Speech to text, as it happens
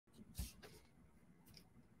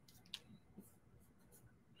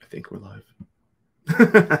think we're live.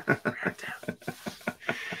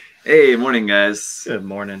 Hey, morning, guys. Good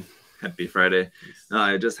morning. Happy Friday. No,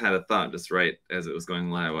 I just had a thought just right as it was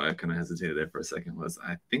going live. I kind of hesitated there for a second.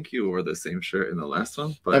 I think you wore the same shirt in the last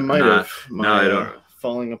one, but I might have. No, I don't.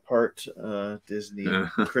 Falling apart Disney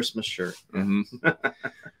Christmas shirt.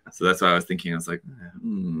 So that's why I was thinking. I was like,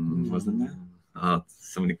 wasn't that?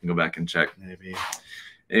 Somebody can go back and check. Maybe.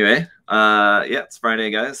 Anyway, yeah, it's Friday,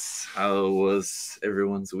 guys. How was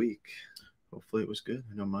everyone's week? Hopefully it was good.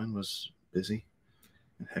 I know mine was busy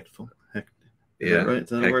and hectic. Yeah, right? Is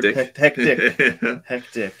that hectic. A word? Hectic.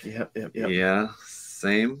 Hectic. Yep. Yeah,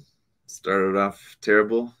 same. Started off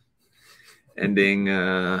terrible. Ending,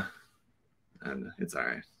 and it's all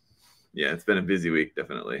right. Yeah, it's been a busy week,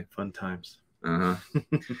 definitely. Fun times.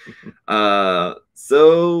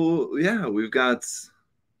 So yeah, we've got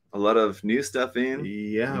a lot of new stuff in.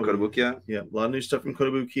 Yeah, Kotobukiya. Yeah, a lot of new stuff from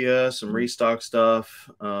Kotobukiya, some restock stuff.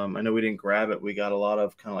 I know we didn't grab it. We got a lot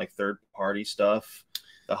of kind of like third-party stuff.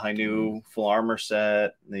 The Hainu full armor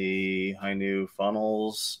set, the Hainu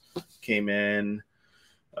funnels came in.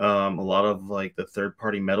 A lot of like the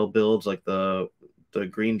third-party metal builds, like the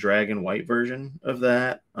green dragon white version of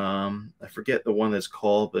that. I forget the one that's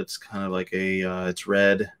called, but it's kind of like a it's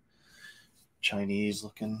red, Chinese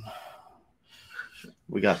looking.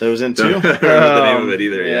 We got those in too. Don't remember the name of it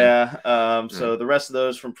either. Yeah. So the rest of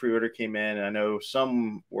those from pre-order came in. And I know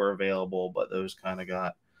some were available, but those kind of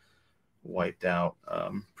got wiped out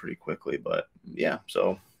pretty quickly. But yeah,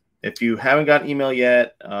 so if you haven't got an email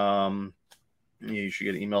yet, you should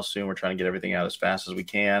get an email soon. We're trying to get everything out as fast as we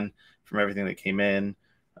can from everything that came in.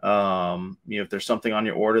 If there's something on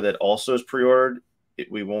your order that also is pre-ordered,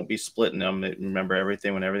 we won't be splitting them. Remember,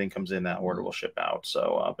 when everything comes in, that order will ship out.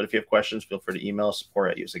 So, but if you have questions, feel free to email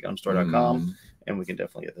support@usagundamstore.com, and we can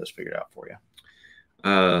definitely get those figured out for you.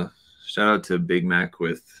 Shout out to Big Mac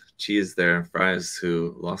with cheese there and fries,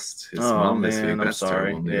 who lost his mom this week. That's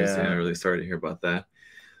terrible news. Yeah, I'm really sorry to hear about that.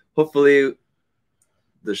 Hopefully,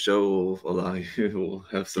 the show will allow you to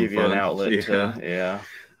have some Give fun. You an outlet. Yeah.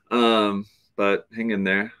 But hang in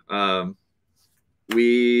there.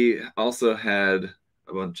 We also had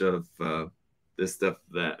a bunch of this stuff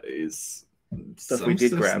that is stuff we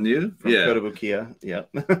did grab new from Kotobukiya. Yeah.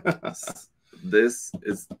 This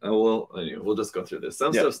is anyway, we'll just go through this.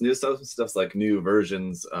 Some stuff's new, some stuff's like new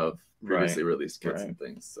versions of previously released kits and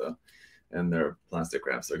things. So, and their plastic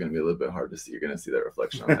wraps are going to be a little bit hard to see. You're going to see that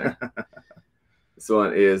reflection on there. This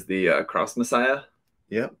one is the Cross Messiah.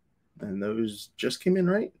 Yep. And those just came in,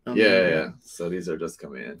 right? Yeah. So these are just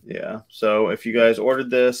coming in. Yeah. So if you guys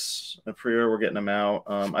ordered this, a pre-order, we're getting them out.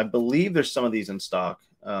 I believe there's some of these in stock.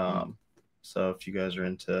 So if you guys are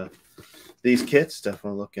into these kits,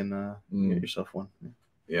 definitely look and get yourself one.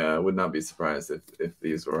 Yeah, I would not be surprised if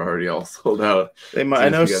these were already all sold out. They might. I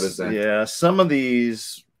know. Yeah, some of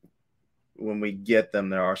these, when we get them,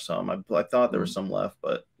 there are some. I thought there were some left,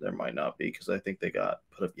 but there might not be because I think they got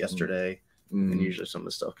put up yesterday. And usually some of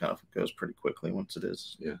the stuff kind of goes pretty quickly once it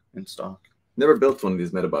is in stock. Never built one of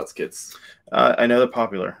these Metabots kits. I know they're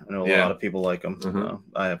popular. I know a lot of people like them.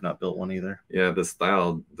 I have not built one either. Yeah, the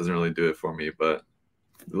style doesn't really do it for me, but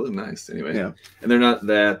they look nice anyway. Yeah, and they're not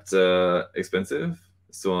that expensive.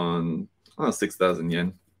 So on 6,000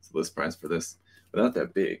 yen, it's the list price for this, but not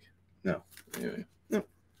that big. No. Anyway. No.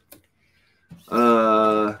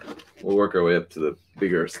 We'll work our way up to the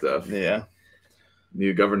bigger stuff. Yeah.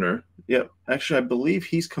 New governor. Yep. Actually, I believe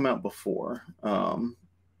he's come out before. And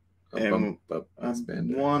I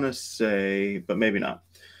want to say, but maybe not.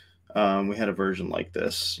 We had a version like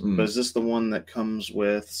this. But is this the one that comes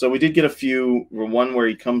with? So we did get a few. One where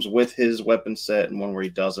he comes with his weapon set, and one where he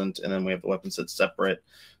doesn't, and then we have the weapon set separate.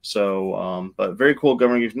 So, but very cool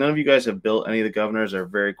governor. If none of you guys have built any of the governors, they're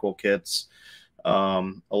very cool kits. A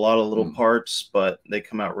lot of little parts, but they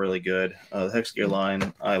come out really good. The Hex Gear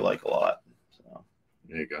line I like a lot.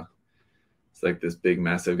 There you go. It's like this big,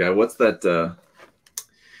 massive guy. What's that?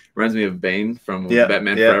 Reminds me of Bane from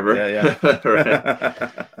Batman Forever. Yeah.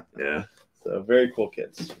 Yeah. So very cool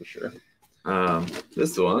kits for sure.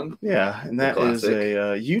 This one. Yeah, and that is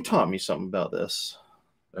you taught me something about this.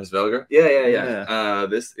 There's Velgar. Yeah.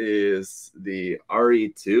 This is the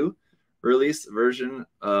RE2 release version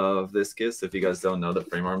of this kit. So if you guys don't know the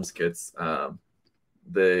Frame Arms kits,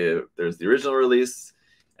 there's the original release.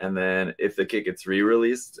 And then if the kit gets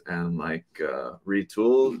re-released and like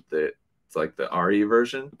retooled, it's like the RE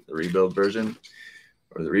version, the rebuild version,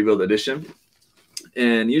 or the rebuild edition.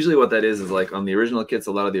 And usually what that is like on the original kits,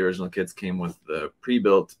 a lot of the original kits came with the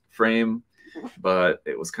pre-built frame, but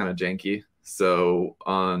it was kind of janky. So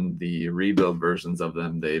on the rebuild versions of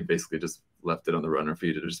them, they basically just left it on the runner for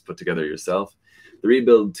you to just put together yourself. The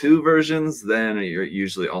Rebuild 2 versions, then you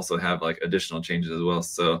usually also have like additional changes as well.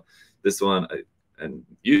 So this one, and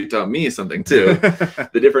you taught me something too.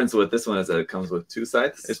 The difference with this one is that it comes with 2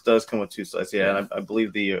 scythes. It does come with 2 scythes, yeah. And I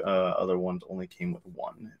believe the other ones only came with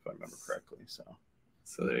 1, if I remember correctly. So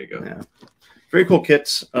there you go. Yeah, very cool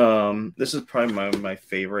kits. This is probably my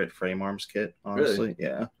favorite frame arms kit, honestly. Really?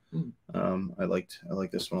 Yeah. I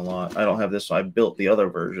like this one a lot. I don't have this, so I built the other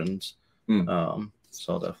versions.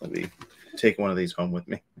 So I'll definitely be taking one of these home with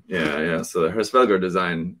me. Yeah. So the Herspelgar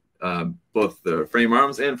design, both the frame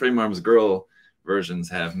arms and frame arms girl versions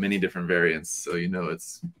have many different variants, so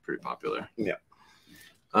it's pretty popular. Yeah.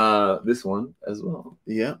 This one as well.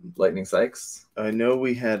 Yeah. Lightning Sykes. I know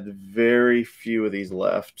we had very few of these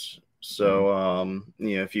left. So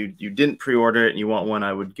if you didn't pre-order it and you want one,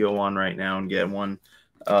 I would go on right now and get one.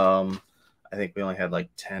 I think we only had like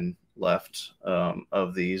 10 left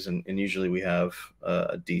of these, and usually we have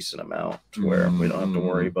a decent amount to where we don't have to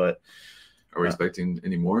worry. But are we expecting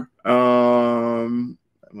any more? When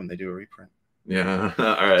they do a reprint. Yeah. All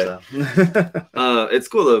right. So. It's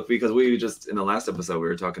cool though, because we just in the last episode we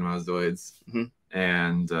were talking about Zoids,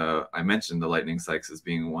 and I mentioned the Lightning Sykes as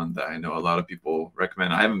being one that I know a lot of people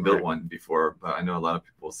recommend. I haven't built one before, but I know a lot of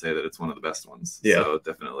people say that it's one of the best ones. Yeah. So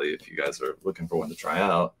definitely, if you guys are looking for one to try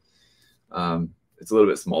out, it's a little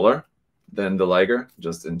bit smaller than the Liger,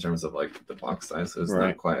 just in terms of like the box size. So there's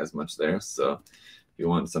not quite as much there. So if you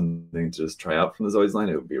want something to just try out from the Zoids line,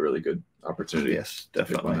 it would be a really good opportunity. Yes,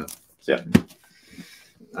 definitely. Yeah.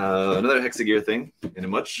 Another Hexagear thing in a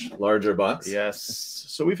much larger box. Yes.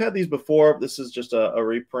 So we've had these before. This is just a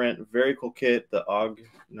reprint. Very cool kit. The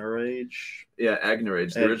Agnerage. Yeah,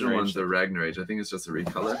 Agnerage. The original one's the Ragnarage. I think it's just a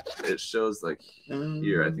recolor. It shows like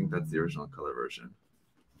here. I think that's the original color version.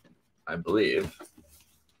 I believe.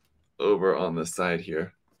 Over on the side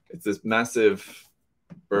here. It's this massive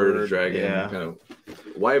bird dragon kind of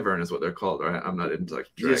wyvern is what they're called, right? I'm not into like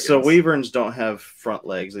dragons. Yeah, so wyverns don't have front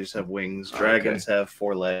legs, they just have wings. Dragons have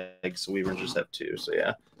 4 legs, so wyverns just have 2. So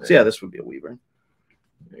yeah. So yeah, this would be a wyvern.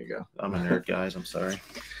 There you go. I'm a nerd, guys. I'm sorry.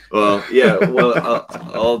 Well, yeah. Well,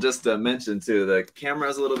 I'll just mention too, the camera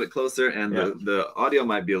is a little bit closer, and the audio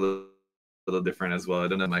might be a little different as well. I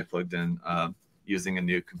don't have my plugged in using a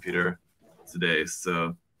new computer today,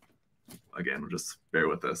 so again, we'll just bear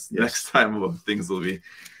with us. Next time things will be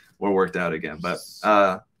more worked out again, but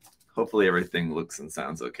hopefully everything looks and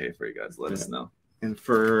sounds okay for you guys. Let us know. And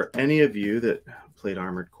for any of you that played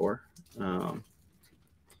Armored Core, so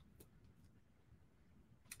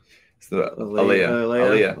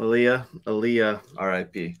Aaliyah,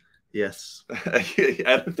 R.I.P. Yes.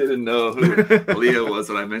 I didn't know who Aaliyah was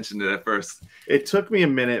when I mentioned it at first. It took me a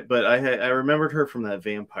minute, but I remembered her from that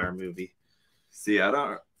vampire movie. See,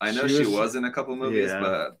 I know she was in a couple movies,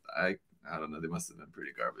 but I don't know. They must have been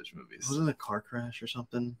pretty garbage movies. Wasn't it a car crash or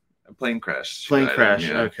something? A plane crash. Plane crash.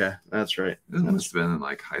 Yeah. Okay, that's right. It must have been in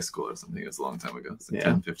like high school or something. It was a long time ago. It's like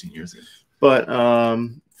 10, 15 years ago. But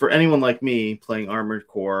for anyone like me playing Armored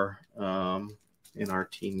Core in our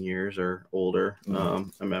teen years or older, I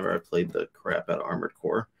remember I played the crap out of Armored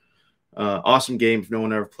Core. Awesome game. If no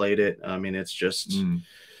one ever played it, I mean, it's just...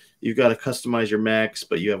 You've got to customize your mechs,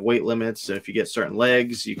 but you have weight limits. So if you get certain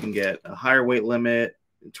legs, you can get a higher weight limit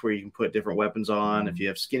to where you can put different weapons on. If you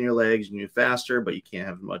have skinnier legs, you can move faster, but you can't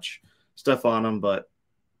have much stuff on them. But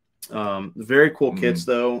very cool kits,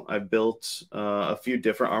 though. I built a few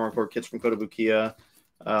different Armored Core kits from Kotobukiya.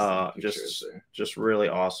 Just really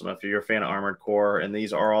awesome. If you're a fan of Armored Core, and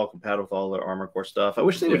these are all compatible with all the Armored Core stuff. I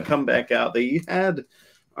wish they would come back out. They had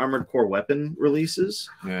Armored Core weapon releases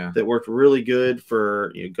that worked really good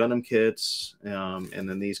for Gundam kits, and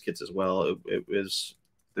then these kits as well. It was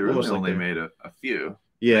they really only made a few.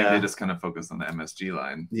 Yeah, they just kind of focused on the MSG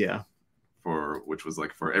line. Yeah, which was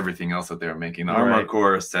like for everything else that they were making. The Armored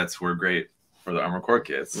Core sets were great for the Armored Core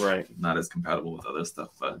kits. Right, not as compatible with other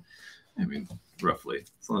stuff, but I mean, roughly,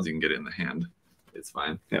 as long as you can get it in the hand, it's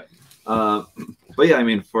fine. Yeah. But yeah, I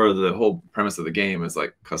mean, for the whole premise of the game is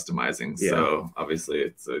like customizing. Yeah. So obviously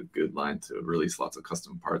it's a good line to release lots of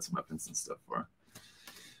custom parts and weapons and stuff for.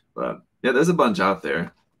 But yeah, there's a bunch out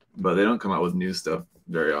there, but they don't come out with new stuff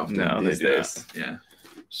very often these days. Yeah.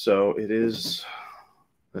 So it is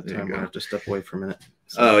that time I have to step away for a minute.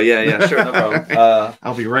 So. Oh yeah, sure, no problem.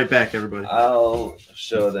 I'll be right back, everybody. I'll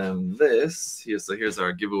show them this. Here's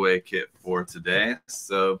our giveaway kit for today.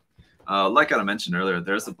 So like I mentioned earlier,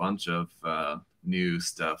 there's a bunch of new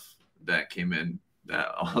stuff that came in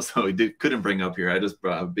that also we couldn't bring up here. I just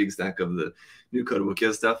brought a big stack of the new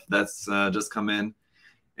Kotobukiya stuff that's just come in.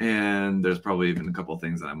 And there's probably even a couple of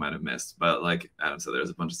things that I might have missed. But like Adam said, there's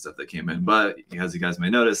a bunch of stuff that came in. But as you guys may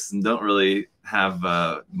notice, don't really have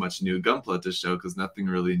much new Gunpla to show because nothing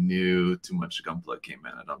really new, too much Gunpla came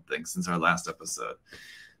in, I don't think, since our last episode.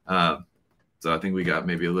 So I think we got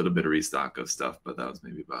maybe a little bit of restock of stuff, but that was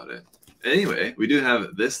maybe about it. Anyway, we do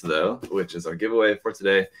have this, though, which is our giveaway for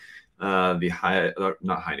today. Not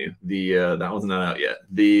high new. That one's not out yet.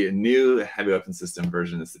 The new heavy weapon system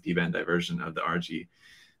version is the P Bandai version of the RG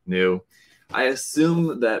new. I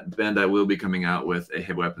assume that Bandai will be coming out with a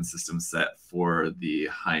heavy weapon system set for the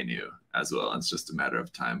high new as well. It's just a matter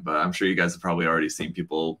of time, but I'm sure you guys have probably already seen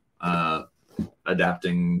people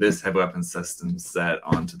adapting this heavy weapon system set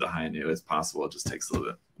onto the high new. It's possible. It just takes a little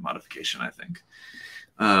bit of modification, I think.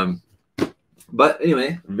 But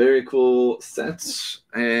anyway, very cool set,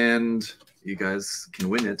 and you guys can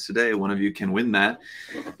win it today. One of you can win that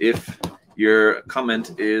if your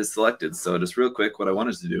comment is selected. So just real quick, what I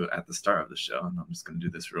wanted to do at the start of the show, and I'm just going to do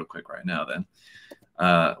this real quick right now then,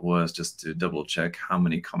 was just to double check how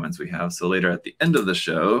many comments we have. So later at the end of the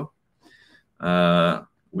show,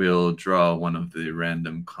 we'll draw one of the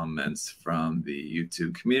random comments from the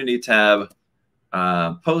YouTube community tab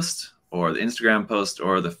post, or the Instagram post,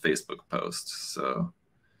 or the Facebook post. So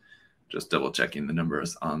just double checking the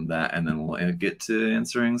numbers on that, and then we'll get to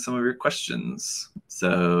answering some of your questions.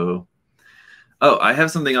 So, oh, I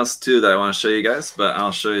have something else too that I want to show you guys, but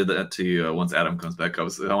I'll show you that to you once Adam comes back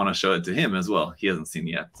up. So I want to show it to him as well. He hasn't seen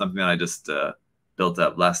it yet. Something that I just built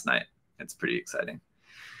up last night. It's pretty exciting.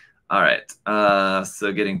 All right,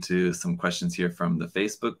 so getting to some questions here from the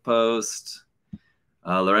Facebook post.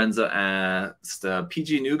 Lorenzo asked,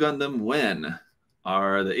 PG New Gundam, when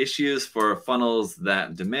are the issues for funnels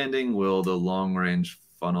that demanding? Will the long-range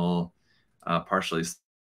funnel partially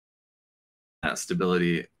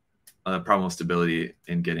stability, problem of stability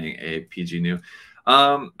in getting a PG New?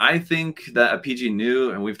 I think that a PG New,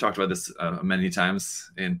 and we've talked about this many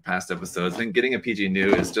times in past episodes, I think getting a PG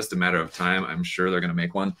New is just a matter of time. I'm sure they're going to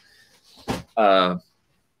make one. I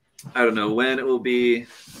don't know when it will be.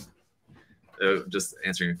 Just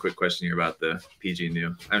answering a quick question here about the PG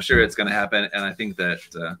New. I'm sure it's going to happen, and I think that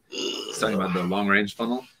it's talking about the long-range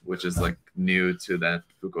funnel, which is like new to that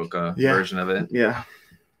Fukuoka version of it. Yeah.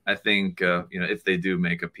 I think if they do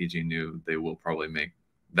make a PG New, they will probably make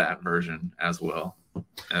that version as well. And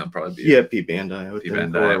it'll probably be P Bandai. I would think,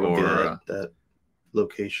 Bandai or that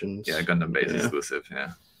locations. Yeah, Gundam base exclusive.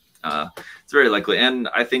 Yeah, it's very likely, and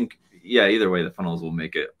I think either way, the funnels will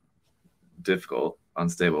make it difficult.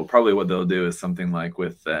 Unstable. Probably what they'll do is something like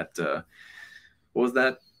with that what was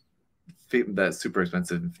that super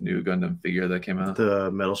expensive new Gundam figure that came out, the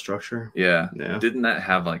metal structure. Yeah. Didn't that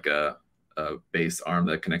have like a base arm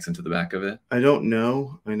that connects into the back of it? I don't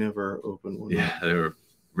know, I never opened one. They were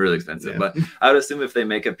really expensive. But I would assume if they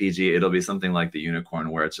make a PG, it'll be something like the Unicorn,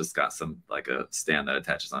 where it's just got some like a stand that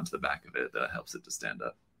attaches onto the back of it that helps it to stand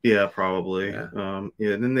up. Probably. And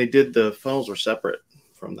then they did, the funnels were separate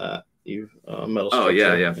from that metal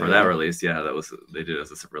structure. For that release, that was, they did it as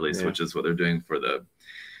a separate release, which is what they're doing for the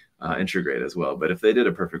intro grade as well. But if they did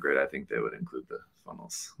a perfect grade, I think they would include the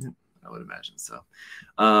funnels. I would imagine so.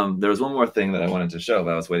 There was one more thing that I wanted to show,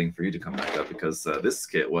 but I was waiting for you to come back up, because this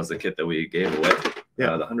kit was a kit that we gave away,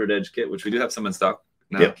 the 100 Edge kit, which we do have some in stock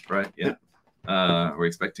now, right? Are we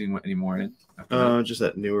expecting any more in? Just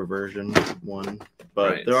that newer version one,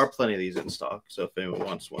 but there are plenty of these in stock, so if anyone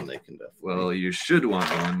wants one, they can definitely. Well, you should want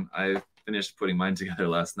one. I finished putting mine together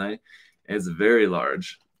last night. It's very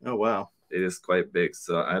large. Oh wow, it is quite big.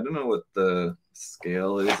 So I don't know what the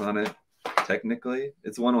scale is on it. Technically,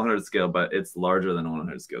 it's 1/100 scale, but it's larger than a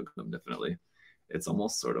 100 scale Gundam. Definitely, it's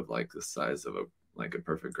almost sort of like the size of a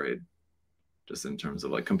perfect grade. Just in terms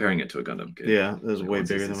of like comparing it to a Gundam kit. Yeah, it was way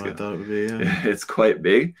bigger than what I thought it would be. It's quite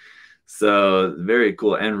big. So very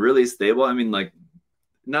cool and really stable. I mean, like,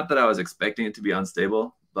 not that I was expecting it to be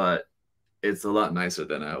unstable, but it's a lot nicer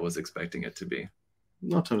than I was expecting it to be. A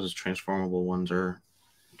lot of times, transformable ones are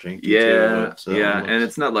janky. And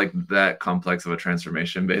it's not like that complex of a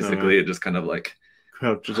transformation. Basically, it just kind of like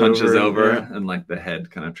hunches over and like the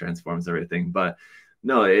head kind of transforms everything. But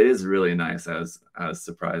no, it is really nice. I was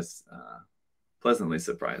surprised. Pleasantly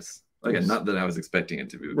surprised. Again, not that I was expecting it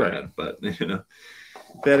to be bad, but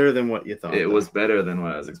better than what you thought. It was better than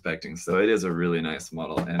what I was expecting. So it is a really nice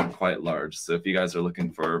model and quite large. So if you guys are looking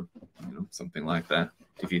for something like that,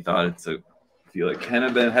 if you thought if you like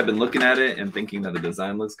have been looking at it and thinking that the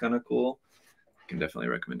design looks kind of cool, I can definitely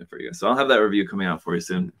recommend it for you. So I'll have that review coming out for you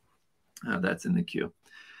soon. That's in the queue.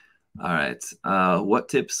 All right. What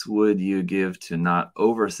tips would you give to not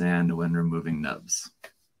oversand when removing nubs?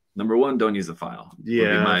 Number one, don't use a file.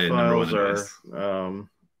 Yeah, files are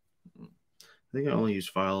I think I only use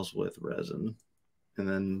files with resin, and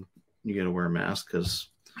then you got to wear a mask because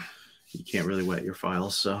you can't really wet your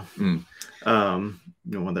files. So you don't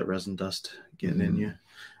want that resin dust getting in you.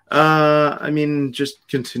 I mean, just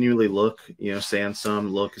continually look, sand some,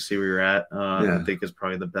 look, see where you're at. I think is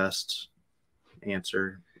probably the best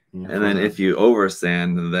answer. And then if you over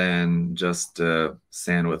sand, then just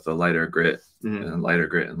sand with a lighter grit and lighter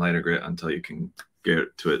grit and lighter grit until you can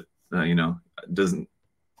get to it. It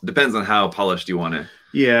depends on how polished you want it.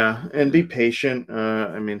 Yeah, and be patient.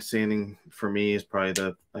 I mean, sanding for me is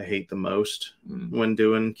probably I hate the most when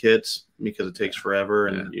doing kits because it takes forever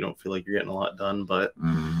and you don't feel like you're getting a lot done. But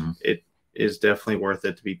it is definitely worth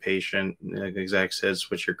it to be patient. Like Zach said,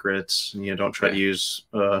 switch your grits. Don't try to use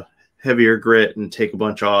heavier grit and take a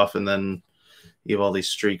bunch off, and then you have all these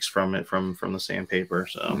streaks from it from the sandpaper.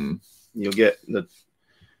 So you'll get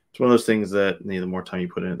it's one of those things that the more time you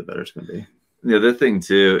put in it, the better it's going to be. The other thing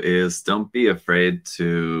too is don't be afraid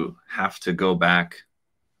to have to go back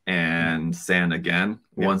and sand again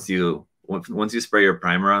once you spray your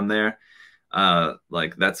primer on there.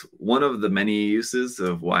 Like that's one of the many uses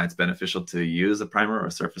of why it's beneficial to use a primer or a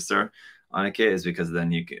surfacer on a kit, is because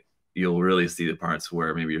then you'll really see the parts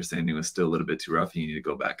where maybe your sanding was still a little bit too rough and you need to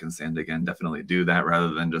go back and sand again. Definitely do that rather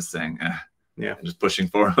than just saying just pushing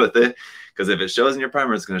forward with it, because if it shows in your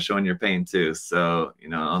primer, it's going to show in your paint too. So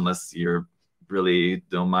unless you're really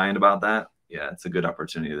don't mind about that, it's a good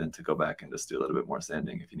opportunity then to go back and just do a little bit more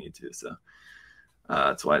sanding if you need to. So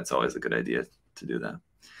that's why it's always a good idea to do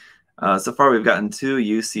that. So far we've gotten 2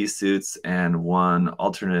 UC suits and 1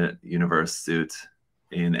 alternate universe suit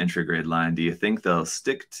in entry grade line. Do you think they'll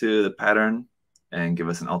stick to the pattern and give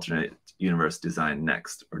us an alternate universe design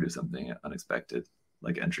next, or do something unexpected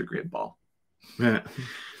like entry grade ball? That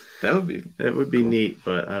would be cool. Neat,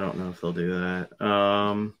 but I don't know if they'll do that.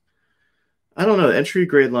 I don't know. The entry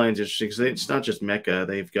grade line is interesting because it's not just Mecha.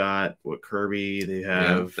 They've got Kirby. They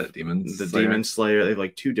have that Demon Slayer. They have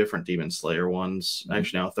like 2 different Demon Slayer ones.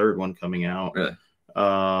 Actually, now a 3rd one coming out. Really?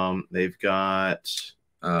 They've got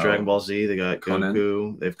Dragon Ball Z. They got Conan.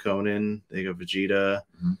 Goku. They have Conan. They got Vegeta.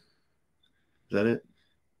 Is that it?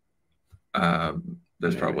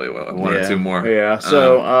 There's probably 1 or 2 more. Yeah.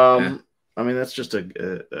 So I mean, that's just I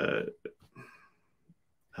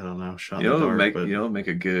don't know. Shot in the dark, make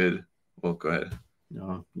a good. Well, go ahead.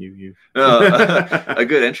 No, you. A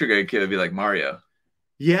good entry grade kit would be like Mario.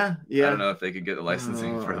 Yeah. I don't know if they could get the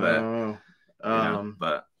licensing for that.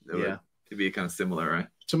 But it'd be kind of similar, right?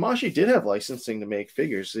 Tamashii did have licensing to make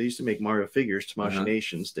figures. They used to make Mario figures. Tamashii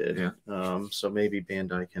Nations did. Yeah. So maybe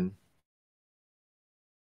Bandai can.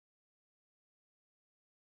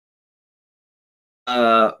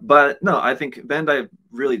 But no, I think Bandai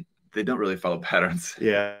they don't really follow patterns.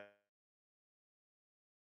 Yeah.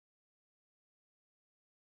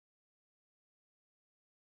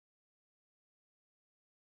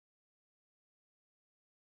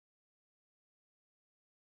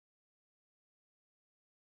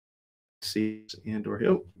 Maybe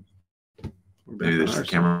the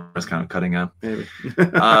camera's kind of cutting out. Maybe.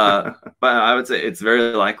 But I would say it's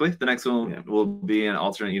very likely the next one will be an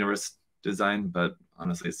alternate universe design, but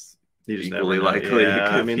honestly it's equally likely.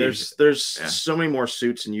 I mean, there's so many more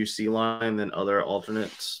suits in UC line than other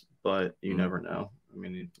alternates, but you never know. I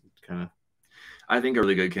mean, kind of. I think a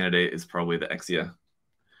really good candidate is probably the Exia.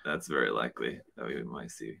 That's very likely that we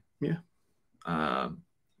might see. Yeah. I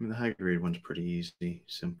mean, the high grade one's pretty easy,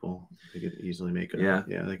 simple. They could easily make they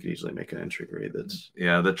could easily make an entry grade that's.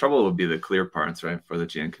 Yeah, the trouble would be the clear parts, right? For the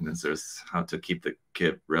GN condensers, how to keep the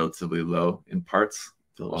kit relatively low in parts.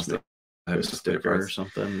 A sticker or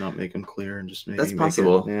something, not make them clear and just maybe that's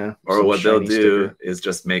possible. Or what they'll do is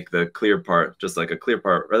just make the clear part just like a clear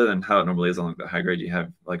part, rather than how it normally is on like the high grade. You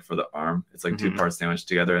have like for the arm, it's like 2 parts sandwiched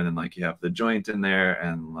together, and then like you have the joint in there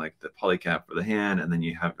and like the polycap for the hand, and then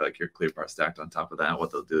you have like your clear part stacked on top of that. And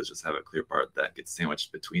what they'll do is just have a clear part that gets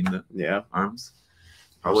sandwiched between the arms.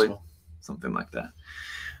 Probably something like that.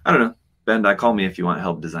 I don't know. Bandai, call me if you want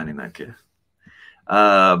help designing that kit.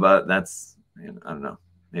 But that's, I don't know.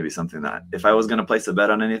 Maybe something that if I was going to place a bet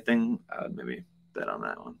on anything, I would maybe bet on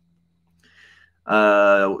that one.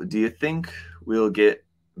 Do you think we'll get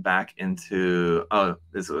back into? Oh,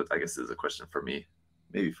 I guess this is a question for me,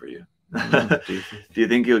 maybe for you. Do you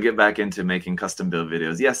think you'll get back into making custom build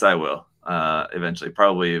videos? Yes, I will. Eventually,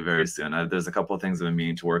 probably very soon. There's a couple of things I've been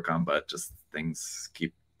meaning to work on, but just things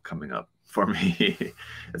keep coming up for me.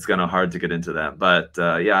 It's kind of hard to get into that, but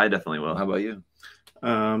yeah, I definitely will. How about you?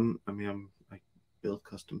 I mean,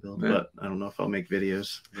 custom build, but I don't know if I'll make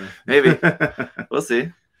videos. Maybe. We'll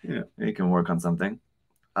see. Yeah, you can work on something.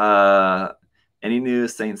 Any new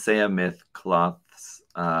Saint Seiya myth cloths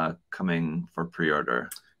coming for pre-order?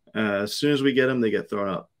 As soon as we get them, they get thrown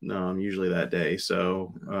up. Usually that day.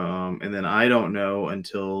 So, and then I don't know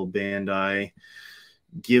until Bandai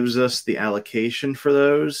gives us the allocation for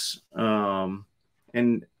those.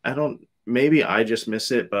 And I don't. Maybe I just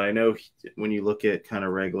miss it, but I know when you look at kind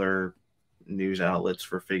of regular news outlets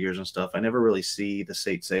for figures and stuff, I never really see the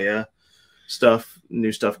Saint Seiya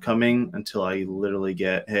new stuff coming until I literally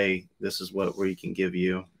get, hey, this is what we can give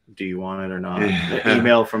you. Do you want it or not?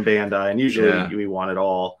 Email from Bandai, and usually we want it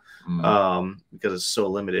all because it's so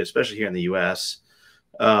limited, especially here in the US.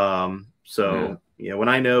 So when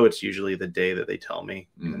I know, it's usually the day that they tell me,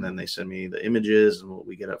 and then they send me the images and what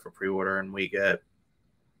we get up for pre-order, and we get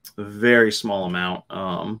a very small amount,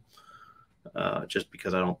 just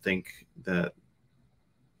because I don't think that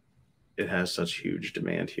it has such huge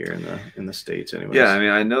demand here in the States anyway. Yeah, I mean,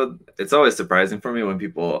 I know it's always surprising for me when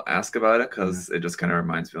people ask about it, because it just kind of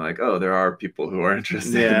reminds me like, oh, there are people who are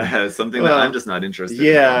interested in that. It's something that I'm just not interested in.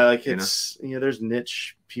 Yeah, like it's there's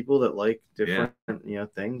niche people that like different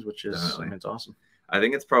things, which is I mean, it's awesome. I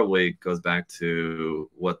think it's probably goes back to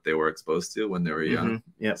what they were exposed to when they were young.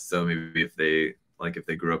 Yeah. So maybe if they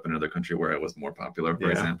grew up in another country where it was more popular,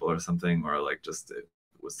 for example, or something, or like just it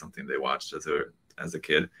was something they watched as a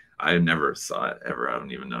kid. I never saw it ever. I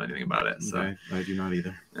don't even know anything about it. So I do not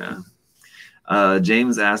either. Yeah.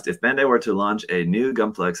 James asked, if Bandai were to launch a new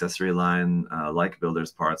Gunpla accessory line like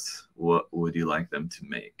Builder's Parts, what would you like them to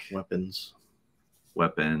make?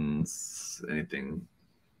 Weapons, anything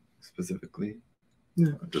specifically?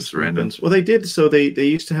 Yeah, just random. Well, they did. So they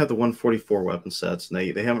used to have the 144 weapon sets, and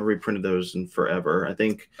they haven't reprinted those in forever. I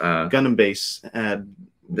think Gundam Base had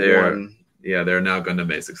one. Yeah, they're now Gundam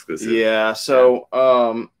Base exclusive. Yeah. So,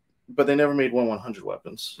 but they never made 100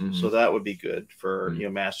 weapons, so that would be good for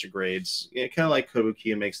master grades. Kind of like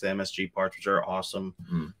Kobukiya makes the MSG parts, which are awesome.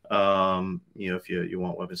 If you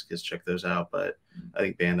want weapons kits, check those out. But I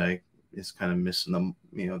think Bandai is kind of missing them.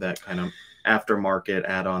 That kind of aftermarket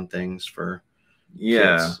add-on things for.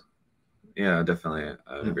 Kids. Yeah, definitely.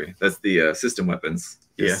 I agree. That's the system weapons.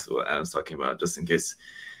 Is what Adam's talking about. Just in case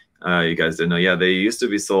you guys didn't know. Yeah, they used to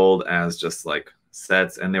be sold as just like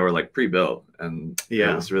sets, and they were like pre-built, and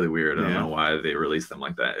it was really weird. I don't know why they released them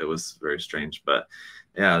like that. It was very strange, but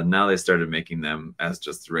yeah, now they started making them as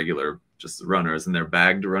just regular, just runners, and they're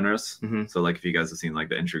bagged runners. So like if you guys have seen like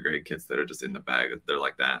the entry grade kits that are just in the bag, they're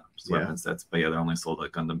like that, just weapon sets. But yeah, they're only sold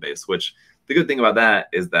at Gundam Base. Which the good thing about that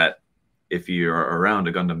is that if you're around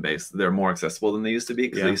a Gundam Base, they're more accessible than they used to be,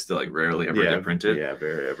 because they used to like rarely ever get printed. Yeah,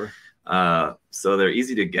 very ever. So they're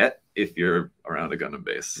easy to get if you're around a Gundam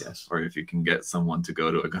Base, or if you can get someone to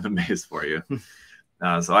go to a Gundam Base for you.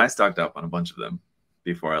 So I stocked up on a bunch of them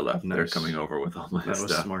before I left. They're coming over with all my stuff. That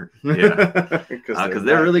was smart. Yeah, because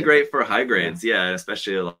they're really great for high grades. Yeah,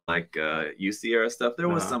 especially like UC era stuff. There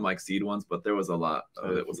was some like seed ones, but there was a lot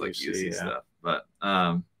that was like UC stuff. But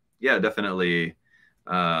yeah, definitely.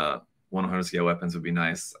 100 scale weapons would be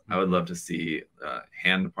nice. I would love to see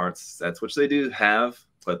hand parts sets, which they do have,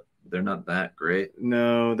 but they're not that great.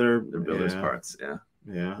 No, they're builders parts.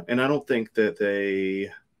 Yeah, and I don't think that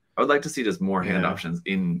they. I would like to see just more hand options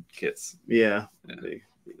in kits. Yeah. They'd be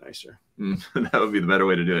nicer. That would be the better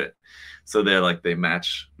way to do it. So they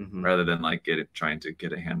match rather than like trying to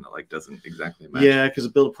get a hand that like doesn't exactly match. Yeah, because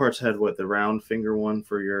the build parts had the round finger one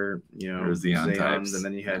for your Zeon types, and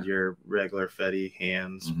then you had your regular Fetty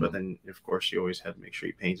hands. But then of course you always had to make sure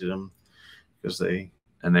you painted them because they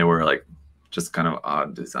were like just kind of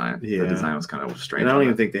odd design. The design was kind of strange. And I don't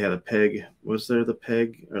even think they had a peg. Was there the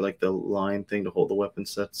peg or like the line thing to hold the weapon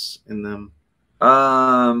sets in them?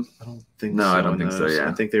 I don't think so. I don't think so. Yeah,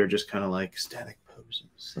 I think they were just kind of like static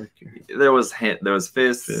poses. Like there was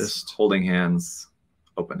fists, holding hands,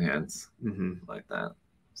 open hands, like that.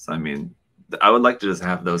 So I mean, I would like to just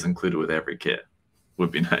have those included with every kit.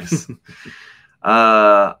 Would be nice.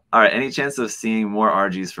 All right. Any chance of seeing more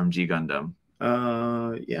RGs from G Gundam?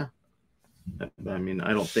 Yeah. I mean,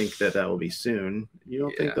 I don't think that will be soon. You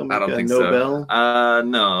don't think they'll make a Nobel?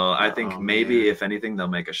 No, I think maybe if anything, they'll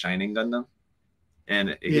make a Shining Gundam.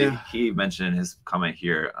 And he mentioned in his comment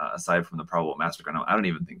here, aside from the probable Master Gundam, I don't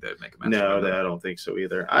even think they'd make a Master Gundam. No, I don't think so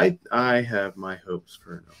either. I have my hopes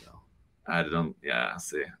for a Nobel. I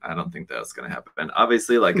don't think that's going to happen.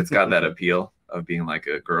 Obviously, like it's got that appeal of being like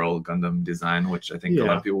a girl Gundam design, which I think a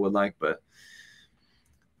lot of people would like, but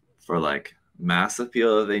for like mass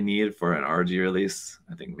appeal that they need for an RG release,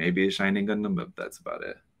 I think maybe a Shining Gundam, but that's about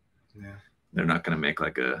it. Yeah. They're not going to make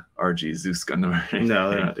like a RG Zeus Gundam or anything.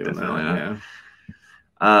 No, they're not doing that. Not.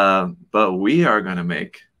 Yeah. But we are going to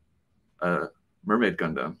make a Mermaid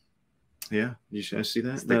Gundam. Yeah, you should see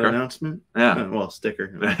that announcement. Yeah, well,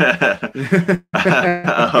 sticker. Oh,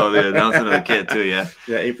 the announcement of the kit too. Yeah.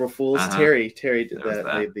 Yeah, April Fool's. Terry did that.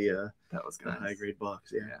 That. Made the that was the high grade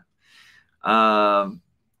box. Yeah.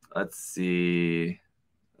 Let's see.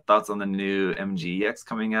 Thoughts on the new MGEX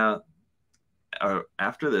coming out?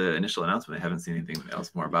 After the initial announcement, I haven't seen anything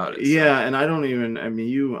else more about it. Yeah, and I don't even. I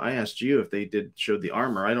mean, I asked you if they showed the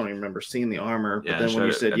armor. I don't even remember seeing the armor. But then when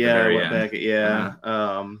you said I went back.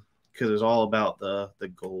 Because it was all about the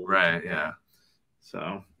gold. Right. Yeah.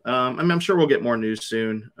 So I'm sure we'll get more news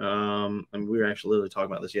soon. And we were actually literally talking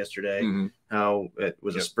about this yesterday. How it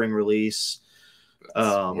was a spring release.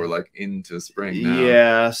 We're like into spring now.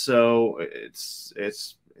 Yeah, so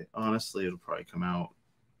it's honestly it'll probably come out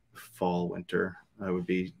fall, winter. I would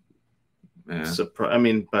be surprised. I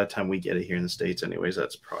mean, by the time we get it here in the States, anyways,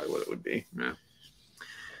 that's probably what it would be.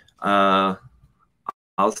 Yeah.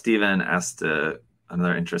 Steven asked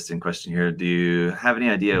another interesting question here. Do you have any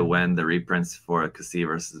idea when the reprints for Cassie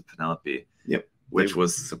versus Penelope? Yep. Which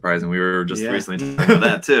was surprising. We were just recently talking about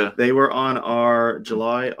that too. They were on our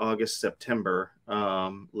July, August, September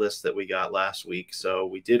list that we got last week. So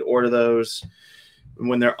we did order those.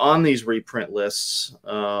 When they're on these reprint lists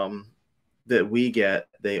that we get,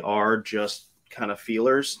 they are just kind of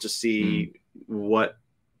feelers to see what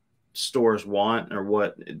stores want or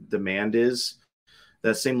what demand is.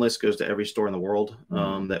 That same list goes to every store in the world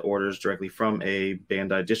that orders directly from a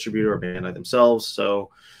Bandai distributor or Bandai themselves. So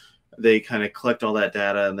they kind of collect all that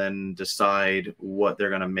data and then decide what they're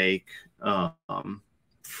going to make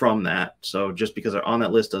from that. So just because they're on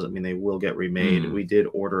that list doesn't mean they will get remade. We did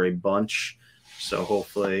order a bunch. So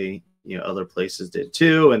hopefully, other places did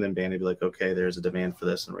too. And then Bandai be like, okay, there's a demand for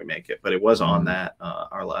this and remake it. But it was on that,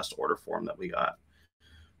 our last order form that we got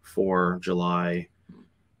for July,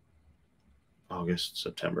 August,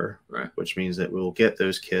 September, which means that we'll get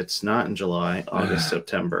those kits not in July, August,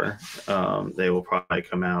 September. They will probably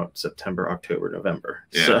come out September, October, November.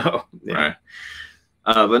 So, But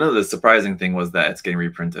no, the surprising thing was that it's getting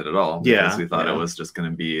reprinted at all. Because we thought it was just going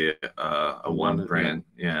to be a one brand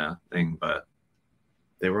thing, but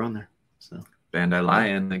they were on there. So Bandai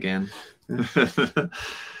Lion again. But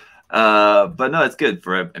no, it's good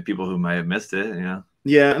for people who might have missed it.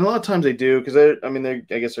 Yeah, and a lot of times they do because I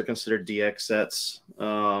guess they're considered DX sets.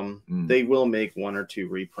 They will make one or two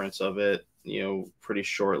reprints of it, pretty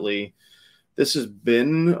shortly. This has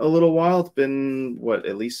been a little while. It's been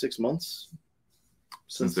at least 6 months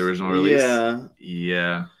since the original release.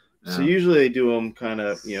 Yeah. So usually they do them kind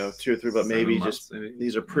of 2 or 3, but maybe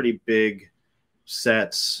these are pretty big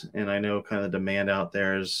sets, and I know kind of the demand out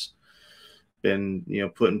there has been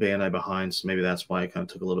putting Bandai behind, so maybe that's why it kind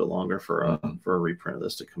of took a little bit longer for a reprint of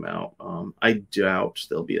this to come out. I doubt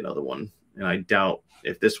there'll be another one, and I doubt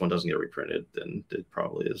if this one doesn't get reprinted, then it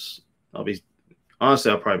probably is. I'll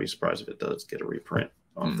probably be surprised if it does get a reprint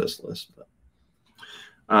off this list.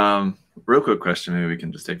 But real quick question, maybe we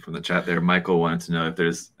can just take from the chat there. Michael wanted to know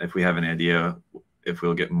if we have an idea if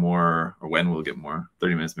we'll get more or when we'll get more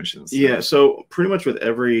 30-minute missions. Yeah, so pretty much with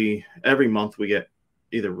every month we get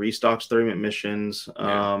either restocks 30-minute missions.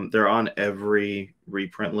 They're on every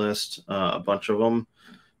reprint list, a bunch of them.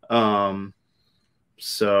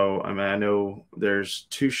 So I know there's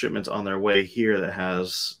 2 shipments on their way here that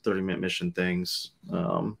has 30-minute mission things.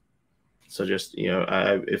 So just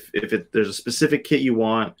if there's a specific kit you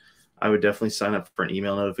want, I would definitely sign up for an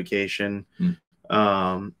email notification.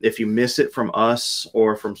 If you miss it from us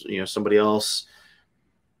or from somebody else,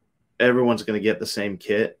 everyone's going to get the same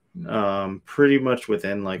kit pretty much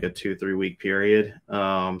within like a 2-3 week period.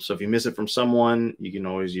 So if you miss it from someone, you can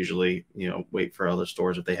always usually wait for other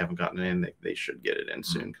stores. If they haven't gotten it in, they should get it in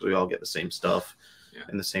soon, because we all get the same stuff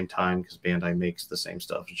in the same time, because Bandai makes the same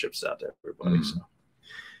stuff and ships it out to everybody. So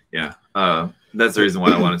that's the reason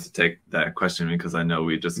why I wanted to take that question, because I know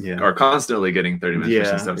we just are constantly getting 30-minute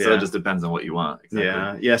and stuff. So it just depends on what you want.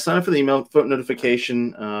 Exactly. Sign up for the email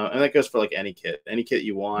notification, and that goes for like any kit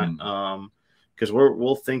you want. Because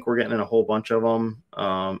we'll think we're getting in a whole bunch of them,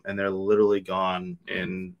 and they're literally gone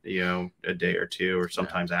in a day or 2 or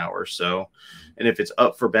sometimes hours. So, and if it's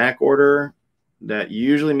up for back order, that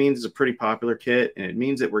usually means it's a pretty popular kit, and it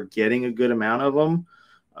means that we're getting a good amount of them.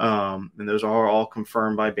 And those are all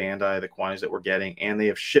confirmed by Bandai, the quantities that we're getting, and they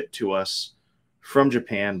have shipped to us from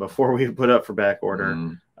Japan before we put up for back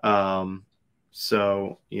order.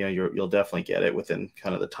 So you'll definitely get it within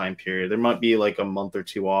kind of the time period. There might be like a month or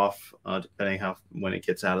 2 off, depending when it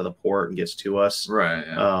gets out of the port and gets to us. Right.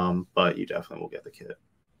 Yeah. But you definitely will get the kit.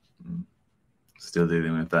 Still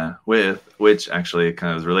dealing with that. Which actually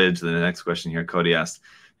kind of is related to the next question here. Cody asked,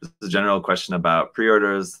 this is a general question about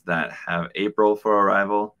pre-orders that have April for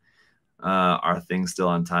arrival. Are things still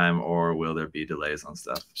on time, or will there be delays on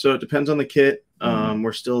stuff? So it depends on the kit.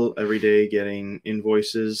 We're still every day getting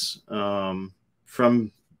invoices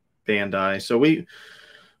from Bandai. So we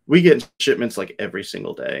get shipments like every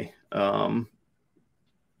single day from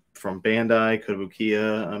Bandai,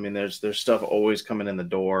 Kobukiya. I mean, there's stuff always coming in the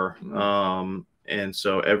door. And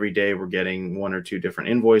so every day we're getting 1 or 2 different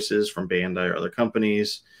invoices from Bandai or other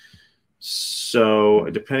companies. So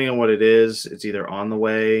depending on what it is, it's either on the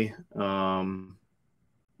way.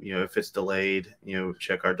 If it's delayed,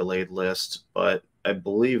 check our delayed list. But I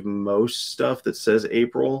believe most stuff that says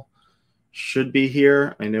April should be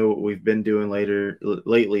here. I know what we've been doing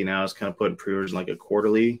lately now is kind of putting pre-orders in like a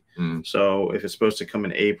quarterly. So if it's supposed to come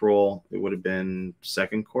in April, it would have been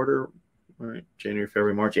second quarter, right? January,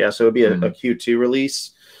 February, March. Yeah, so it would be a Q2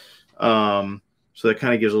 release. So that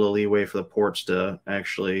kind of gives a little leeway for the ports to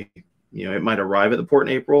actually, it might arrive at the port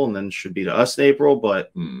in April and then should be to us in April,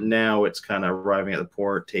 but now it's kind of arriving at the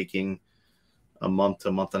port, taking a month to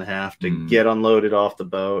a month and a half to get unloaded off the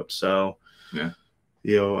boat. So,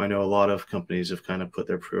 I know a lot of companies have kind of put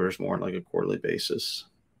their pre-orders more on like a quarterly basis.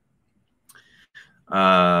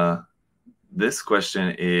 This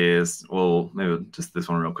question is, well, maybe just this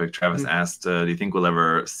one real quick. Travis asked, do you think we'll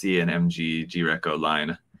ever see an MG G-Reco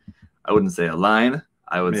line? I wouldn't say a line.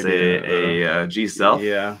 I would say a G-Self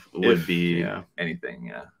would be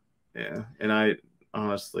anything. Yeah. And I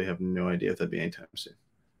honestly have no idea if that'd be anytime soon.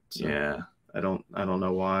 So I don't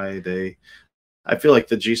know why I feel like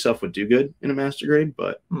the G-Self would do good in a master grade,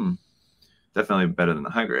 but definitely better than the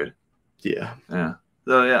high grade. Yeah.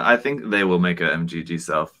 So yeah, I think they will make a MG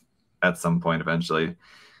G-Self at some point eventually,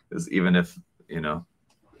 because even if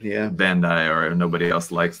Bandai or nobody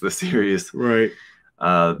else likes the series, right?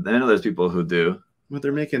 I know there's people who do. But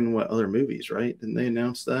they're making other movies, right? Didn't they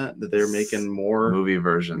announce that they're making more movie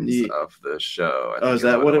versions of the show? I think is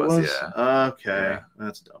that what it was? Yeah. Okay,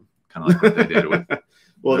 that's dumb. Kind of like what they did with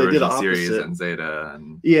well, the they did the series opposite. and Zeta,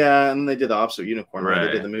 and and they did the opposite Unicorn. Right.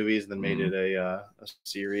 They did the movies and then made it a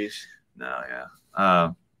series.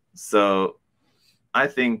 So I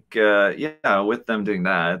think with them doing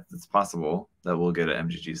that, it's possible that we'll get an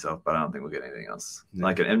MG G-Self, but I don't think we'll get anything else.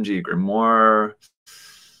 Like an MG Grimoire.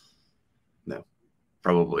 No.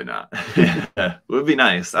 Probably not. It would be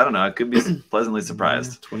nice. I don't know. I could be pleasantly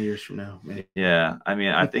surprised. 20 years from now, maybe. Yeah. I mean,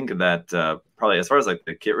 I think that probably as far as like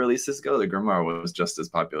the kit releases go, the Grimoire was just as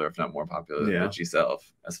popular, if not more popular than the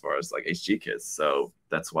G-Self as far as like HG kits. So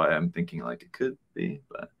that's why I'm thinking like it could be.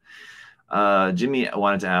 But Jimmy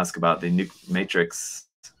wanted to ask about the Nuke Matrix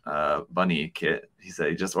bunny kit. He said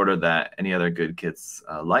he just ordered that. Any other good kits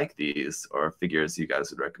like these or figures you guys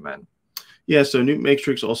would recommend? Yeah, so Nuke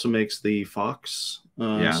Matrix also makes the Fox,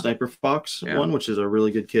 Sniper Fox one, which is a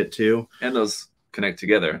really good kit too. And those connect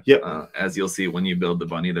together. Yep. As you'll see when you build the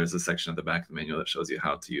bunny, there's a section at the back of the manual that shows you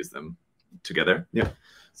how to use them together. Yep.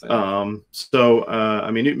 So,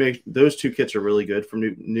 I mean, those 2 kits are really good from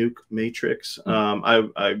Nuke Matrix.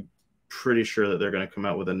 I'm pretty sure that they're going to come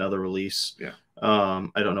out with another release. I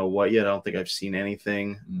don't know what yet. I don't think I've seen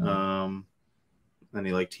anything.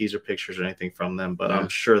 Any like teaser pictures or anything from them, but I'm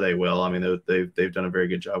sure they will. I mean, they've done a very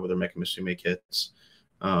good job with their Mecha Musume kits.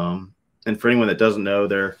 And for anyone that doesn't know,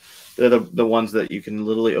 they're the ones that you can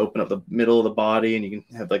literally open up the middle of the body and you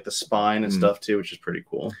can have like the spine and stuff too, which is pretty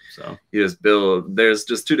cool. So you just build. There's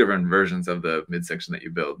just 2 different versions of the midsection that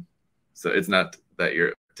you build. So it's not that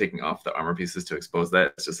you're taking off the armor pieces to expose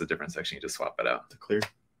that. It's just a different section. You just swap it out.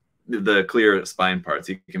 The clear spine parts,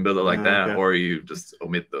 you can build it like that, or you just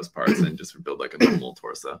omit those parts and just build like a normal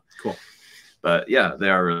torso. Cool. But yeah, they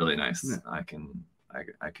are really nice. I can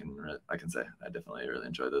say I definitely really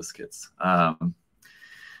enjoy those kits.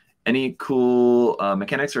 Any cool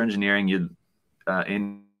mechanics or engineering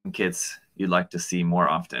in kits you'd like to see more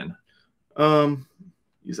often?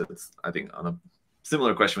 You said this, I think, on a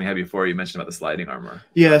similar question we had before. You mentioned about the sliding armor.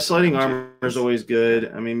 Yeah, sliding armor is always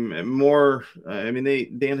good. I mean,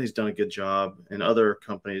 Bandai's done a good job, and other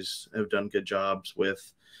companies have done good jobs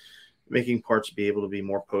with making parts be able to be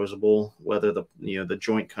more posable. Whether the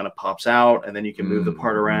joint kind of pops out, and then you can move the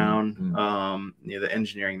part around. The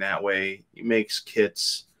engineering that way makes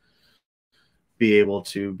kits be able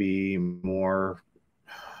to be more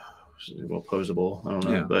posable. I don't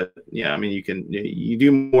know, but yeah, I mean, you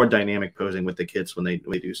do more dynamic posing with the kits when they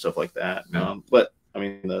do stuff like that. But I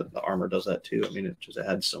mean, the armor does that too. I mean, it just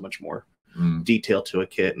adds so much more detail to a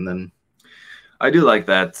kit. And then I do like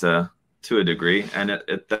that to a degree, and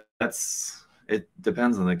it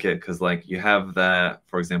depends on the kit, because like you have that,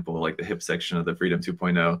 for example, like the hip section of the Freedom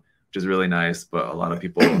 2.0, which is really nice, but a lot of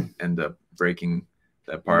people end up breaking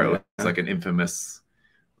that part. It's like an infamous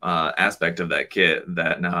aspect of that kit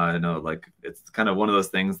that now I know, like, it's kind of one of those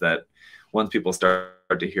things that once people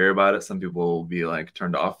start to hear about it, some people will be like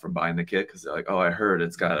turned off from buying the kit because they're like, oh, I heard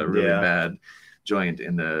it's got a really bad joint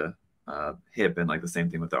in the hip, and like the same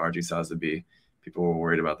thing with the RG Sazabi. People were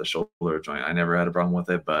worried about the shoulder joint. I never had a problem with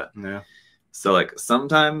it, but so like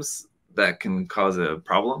sometimes that can cause a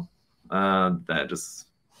problem. That just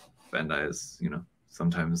Bandai is, you know,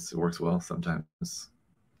 sometimes it works well, sometimes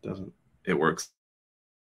doesn't. It works,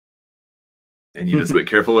 and you just be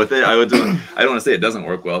careful with it. I don't want to say it doesn't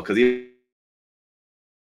work well because did.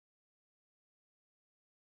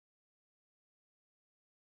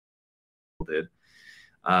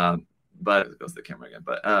 But it goes to the camera again.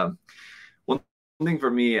 But one thing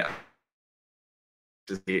for me,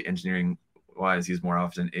 just engineering wise, used more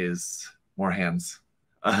often is more hands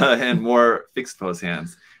and more fixed pose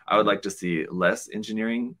hands. I would like to see less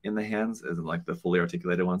engineering in the hands, as in like the fully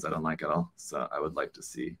articulated ones. I don't like at all. So I would like to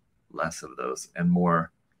see less of those and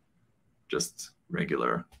more just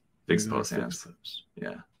regular fixed pose hands.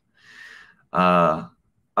 Yeah. All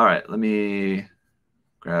right. Let me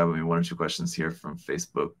grab one or two questions here from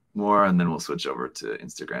Facebook more, and then we'll switch over to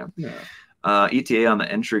Instagram. ETA on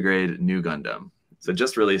the entry grade new Gundam. So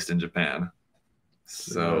just released in Japan.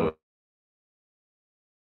 So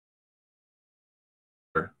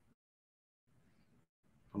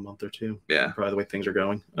a month or two. Yeah. Probably the way things are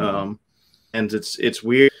going. And it's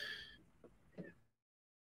weird.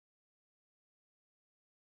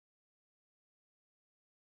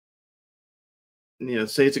 You know,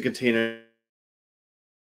 say it's a container.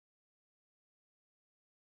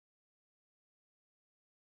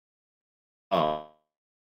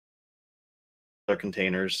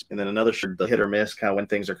 Containers, and then another hit or miss kind of when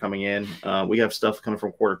things are coming in. We have stuff coming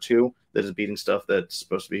from quarter 2 that is beating stuff that's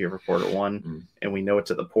supposed to be here for quarter 1, and we know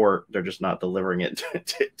it's at the port. They're just not delivering it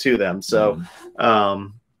to them. So yeah,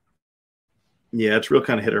 it's real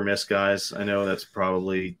kind of hit or miss, guys. I know that's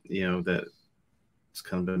probably, you know, that it's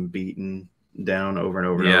kind of been beaten down over and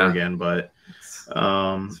over and over again, but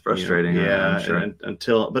it's frustrating. You know, yeah, sure.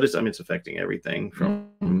 Until, but it's, I mean, it's affecting everything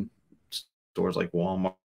from stores like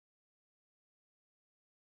Walmart.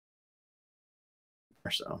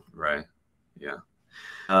 So right, yeah.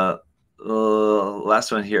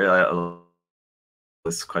 Last one here.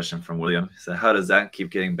 This question from William. So, how does Zach keep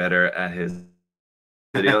getting better at his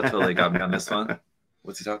video? Totally got me on this one.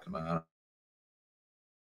 What's he talking about?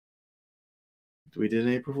 We did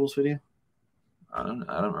an April Fool's video. I don't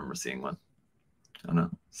remember seeing one. I don't know.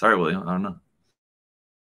 Sorry, William. I don't know.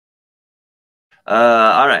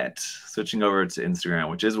 All right, switching over to Instagram,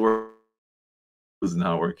 which is who's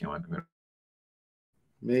not working on my computer.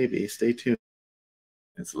 Maybe. Stay tuned.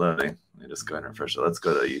 It's loading. Let me just go ahead and refresh it. Let's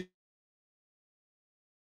go to you.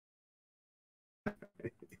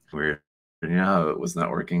 Weird. You know how it was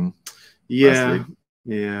not working? Yeah.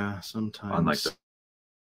 Yeah. Sometimes. On like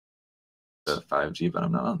the 5G, but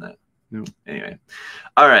I'm not on that. No. Anyway.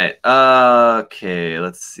 All right. Okay.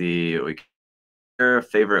 Let's see. Your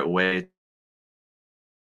favorite way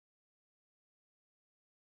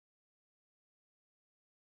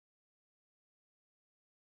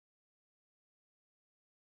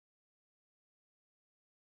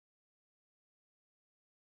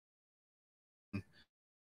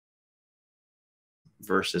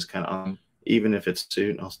versus kind of even if it's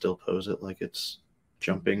suit, I'll still pose it like it's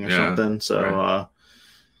jumping or something. So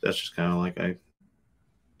that's just kind of like I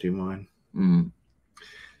do mine.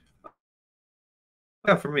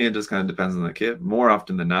 Yeah, for me, it just kind of depends on the kit. More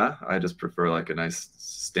often than not, I just prefer like a nice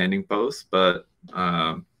standing pose. But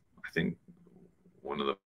I think one of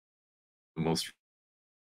the most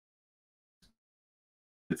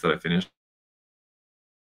that I finished.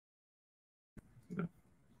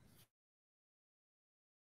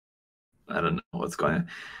 I don't know what's going on.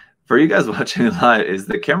 For you guys watching live, is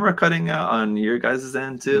the camera cutting out on your guys'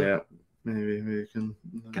 end too? Yeah, maybe we can.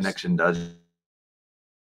 Connection dodge.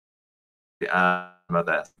 About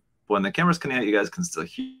that. But when the camera's cutting out, you guys can still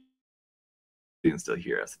hear. You can still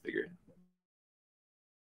hear us. Figure.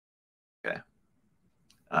 Okay.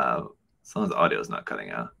 As long as the audio is not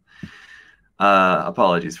cutting out.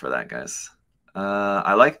 Apologies for that, guys.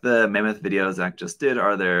 I like the mammoth video Zach just did.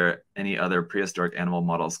 Are there any other prehistoric animal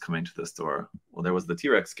models coming to the store? Well, there was the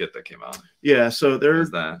T-Rex kit that came out. Yeah, so they're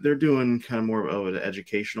doing kind of more of an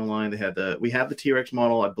educational line. We have the T-Rex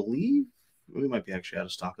model, I believe. We might be actually out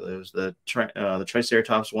of stock of those. The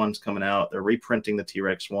Triceratops one's coming out. They're reprinting the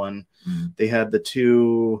T-Rex one. They had the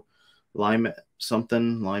two Lime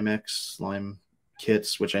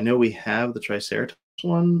kits, which I know we have the Triceratops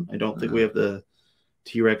one. I don't think we have the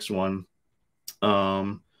T-Rex one.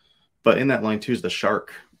 But in that line too is the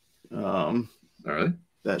shark. Really?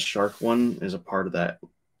 that shark one is a part of that.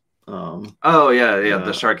 Oh yeah,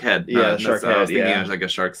 the shark head. Yeah, the shark head. I was thinking it was like a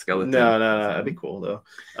shark skeleton. No, that'd be cool though.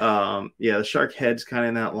 Yeah, the shark head's kind of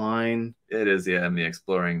in that line. It is, yeah, in the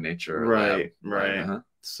exploring nature. Right. Uh-huh.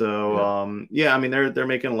 So yeah, I mean they're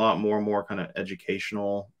making a lot more kind of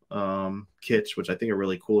educational kits, which I think are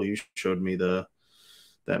really cool. You showed me that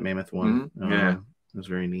mammoth one. Yeah, it was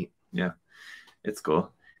very neat. Yeah, it's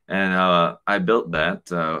cool. And I built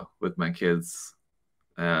that with my kids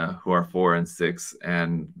who are 4 and 6,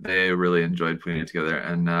 and they really enjoyed putting it together.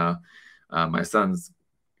 And my son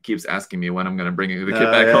keeps asking me when I'm going to bring the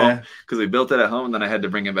kit back home, because we built it at home and then I had to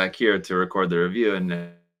bring it back here to record the review,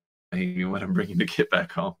 and he when I'm bringing the kit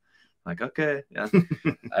back home. I'm like, okay, yeah.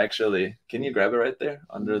 Actually, can you grab it right there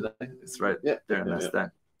under the thing? It's right there in that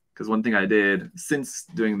stack. Because one thing I did since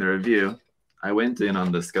doing the review, I went in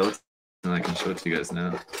on the skeleton, and I can show it to you guys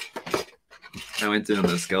now. I went in on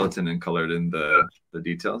the skeleton and colored in the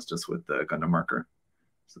details just with the Gundam marker.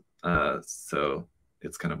 So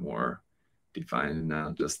it's kind of more defined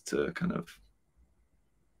now, just to kind of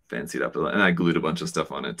fancy it up. And I glued a bunch of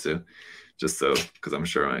stuff on it too, just so, because I'm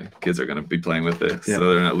sure my kids are going to be playing with it,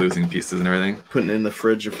 so they're not losing pieces and everything. Putting it in the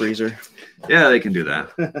fridge or freezer. Yeah, they can do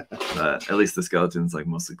that. But at least the skeleton's like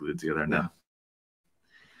mostly glued together now.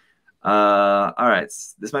 All right,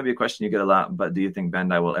 this might be a question you get a lot, but do you think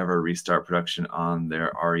Bandai will ever restart production on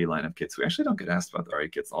their RE line of kits? We actually don't get asked about the RE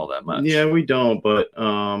kits all that much. Yeah, we don't, but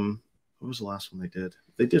what was the last one they did?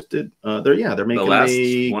 They just did they're making the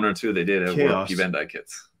last one or two they did were P Bandai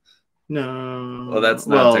kits. No. Well, that's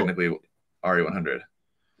not technically RE100.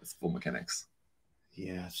 It's full mechanics.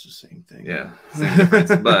 Yeah, it's the same thing. Yeah, same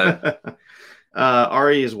difference. But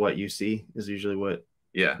RE is what you see, is usually what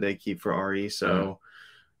they keep for RE. So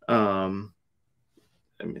I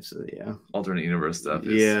mean, so yeah, alternate universe stuff.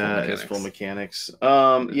 It's full mechanics.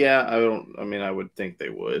 Yeah, I would think they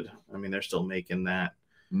would. I mean, they're still making that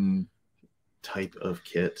type of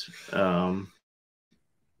kit. But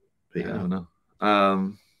yeah, I don't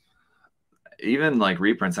know. Even like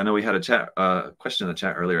reprints. I know we had a question in the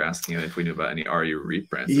chat earlier asking if we knew about any RE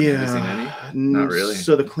reprints. Have you seen any? Not really.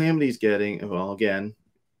 So the Calamity's getting, well, again,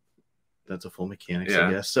 that's a full mechanics,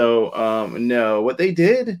 I guess. So no, what they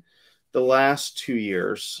did the last 2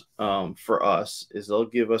 years for us is they'll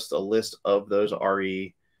give us the list of those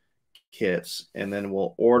RE kits, and then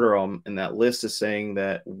we'll order them, and that list is saying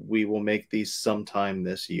that we will make these sometime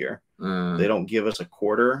this year. They don't give us a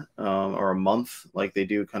quarter or a month like they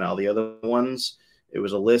do kind of all the other ones. It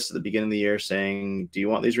was a list at the beginning of the year saying, do you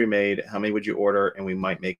want these remade? How many would you order? And we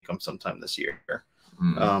might make them sometime this year.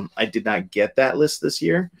 I did not get that list this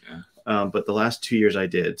year, but the last 2 years I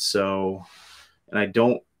did. So, and I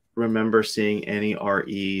don't remember seeing any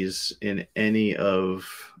REs in any of,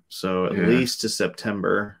 so at least to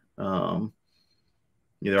September.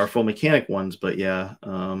 There are full mechanic ones, but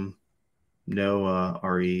no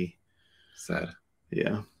RE. Sad.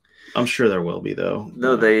 Yeah, I'm sure there will be though.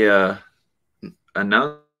 No, they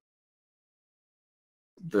announced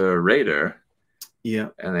the Raider. Yeah,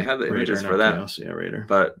 and they have the images for that. Chaos, Raider.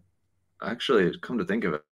 But actually, come to think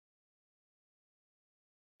of it,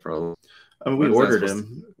 we ordered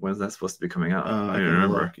him. When's that supposed to be coming out? I don't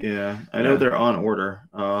remember. Look. Yeah, I know they're on order.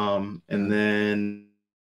 And then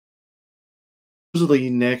supposedly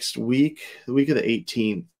next week, the week of the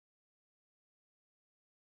 18th.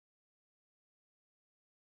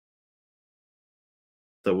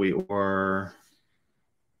 That we were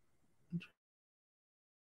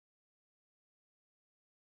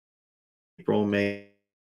April, May.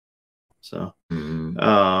 So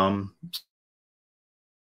of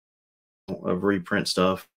reprint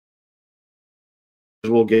stuff.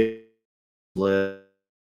 We'll get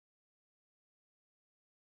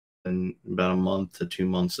in about a month to 2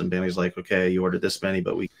 months, and Bandai's like, okay, you ordered this many,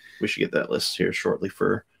 but we should get that list here shortly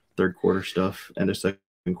for third quarter stuff, end of second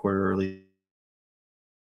quarter, early.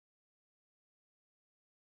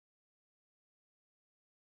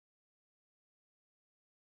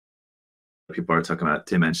 People are talking about,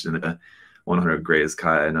 Tim mentioned the 100 Grays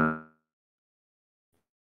Kai.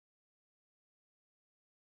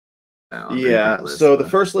 Yeah, so the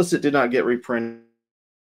first list, it did not get reprinted.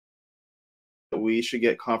 We should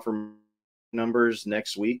get confirmed numbers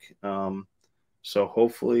next week. So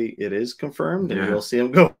hopefully it is confirmed, and we'll see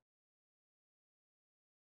them go.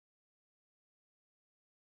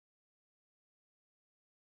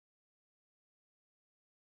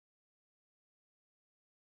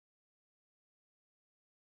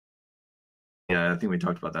 Yeah, I think we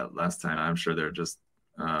talked about that last time. I'm sure they're just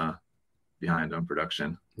behind on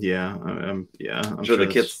production. Yeah, I'm sure the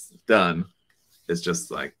kit's done. It's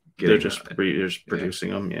just like they're just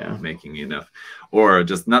producing them, making enough, or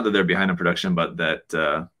just not that they're behind in production, but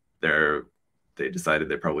that they decided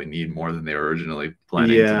they probably need more than they were originally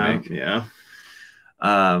planning to make. Yeah.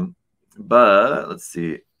 But let's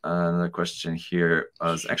see. Another question here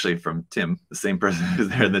was actually from Tim, the same person who's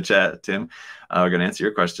there in the chat. Tim, we're going to answer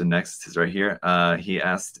your question next. He's right here. He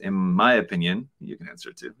asked, in my opinion, you can answer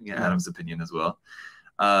it too. Yeah, Adam's opinion as well.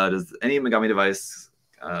 Does any Megami device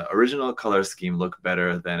original color scheme look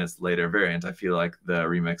better than its later variant? I feel like the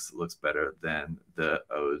remix looks better than the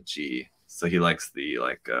OG. So he likes the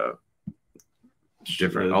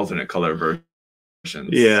different alternate color versions.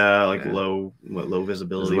 Low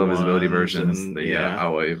visibility versions, and the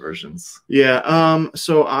Aoi versions.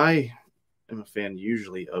 So I am a fan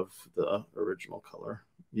usually of the original color.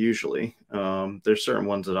 Usually, there's certain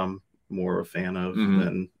ones that I'm more a fan of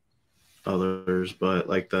than others, but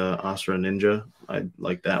like the Asura Ninja, I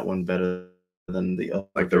like that one better than the other.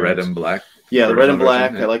 Like the red and black. Yeah, the red and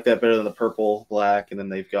black. I like that better than the purple black. And then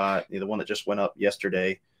they've got the one that just went up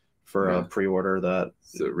yesterday for a pre-order.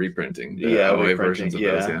 So reprinting. Versions of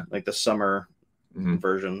those, like the summer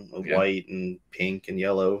version of white and pink and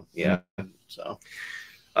yellow. So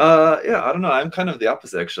I don't know. I'm kind of the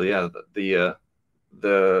opposite actually. I do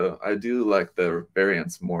like the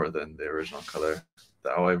variants more than the original color.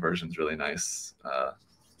 The Aoi version's really nice.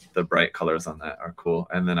 The bright colors on that are cool,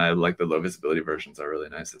 and then I like the low visibility versions are really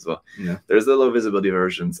nice as well. There's the low visibility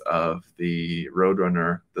versions of the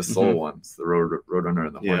Roadrunner, the Soul ones, the Roadrunner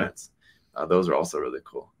and the Hornets. Those are also really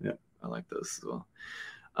cool. I like those as well.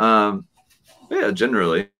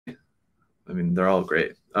 Generally, I mean, they're all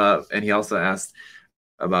great. And he also asked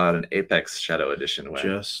about an Apex Shadow Edition.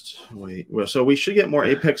 Just wait. Well, so we should get more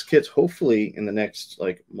Apex kits hopefully in the next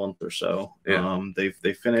month or so.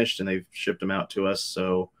 They finished and they've shipped them out to us,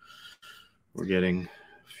 so we're getting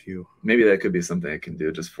a few. Maybe that could be something I can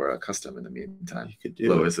do just for a custom in the meantime. You could do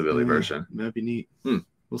low visibility version. That'd be neat.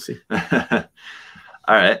 We'll see. All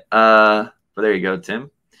right. But there you go,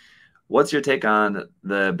 Tim. What's your take on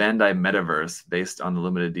the Bandai Metaverse based on the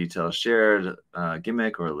limited details shared?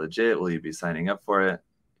 Gimmick or legit? Will you be signing up for it?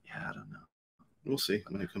 Yeah, I don't know. We'll see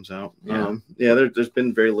when it comes out. There's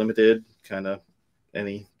been very limited kind of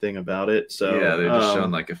anything about it. So they're just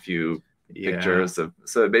showing a few pictures of.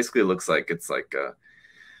 So it basically looks like it's like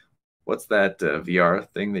what's that VR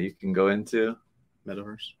thing that you can go into?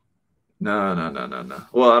 Metaverse? No.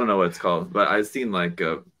 Well, I don't know what it's called, but I've seen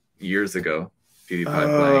years ago PewDiePie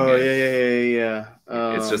playing it. Yeah.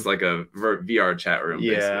 It's just like a VR chat room.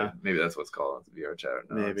 Basically. Maybe that's what's called. It's a VR chat room.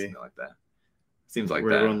 No, maybe something like that. Seems like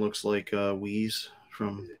where that. Everyone looks like Wheeze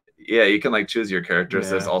from. Yeah, you can choose your characters.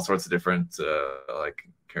 There's all sorts of different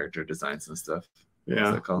character designs and stuff.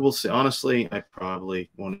 Yeah, we'll see. Honestly, I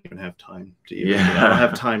probably won't even have time to even. I don't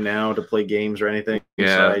have time now to play games or anything.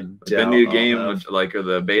 Yeah, so the new game, or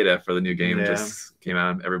the beta for the new game, just came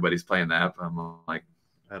out. Everybody's playing that. I'm like,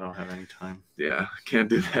 I don't have any time. Yeah, can't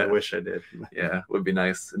do that. I wish I did. Yeah, would be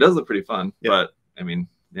nice. It does look pretty fun, but I mean,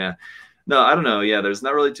 no, I don't know. Yeah, there's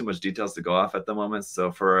not really too much details to go off at the moment.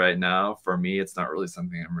 So for right now, for me, it's not really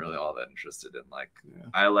something I'm really all that interested in.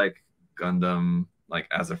 I like Gundam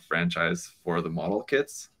as a franchise for the model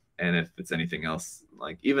kits, and if it's anything else,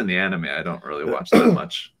 even the anime, I don't really watch that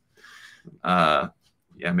much.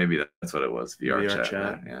 Maybe that's what it was. VR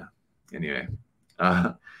chat. Yeah. Anyway,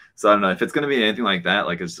 so I don't know if it's gonna be anything like that.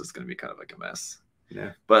 It's just gonna be kind of a mess.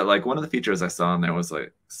 Yeah. But one of the features I saw in there was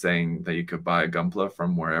saying that you could buy Gunpla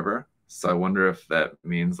from wherever. So I wonder if that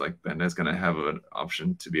means Bandai's gonna have an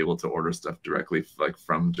option to be able to order stuff directly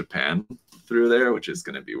from Japan through there, which is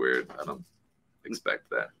gonna be weird. I don't expect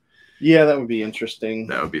that. Yeah, that would be interesting.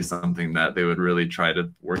 That would be something that they would really try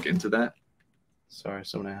to work into that. Sorry,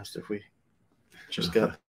 someone asked if we just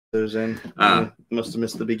got those in. Must have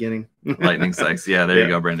missed the beginning. Lightning Sykes. Yeah, there you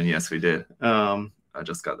go, Brendan. Yes, we did. I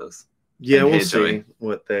just got those. Yeah, we'll see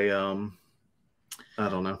what they I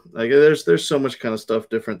don't know. There's so much kind of stuff,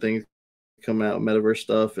 different things coming out, metaverse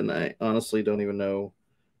stuff, and I honestly don't even know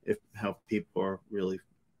how people are really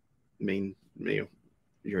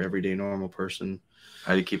your everyday normal person.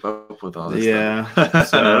 How do you keep up with all this stuff?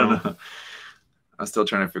 So, I don't know. I'm still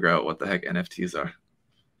trying to figure out what the heck NFTs are.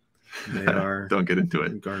 They are. Don't get into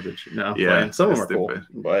it. Garbage. No. Yeah. Some of them are cool,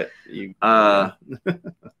 but you. Are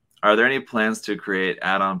there any plans to create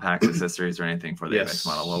add-on packs, accessories, or anything for the Apex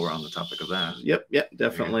model? While we're on the topic of that. Yep,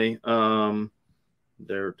 definitely.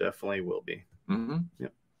 There definitely will be.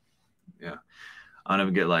 Yep. Yeah. I'm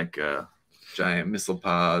gonna get giant missile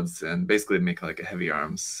pods and basically make a heavy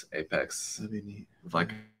arms Apex. That'd be neat. With 1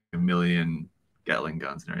 million Gatling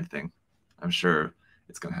guns and everything. I'm sure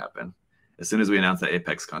it's gonna happen as soon as we announce the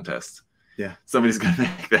Apex contest. Yeah. Somebody's gonna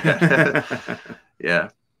make that. Yeah.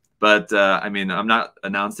 But I mean, I'm not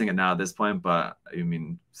announcing it now at this point, but I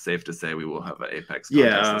mean, safe to say we will have an Apex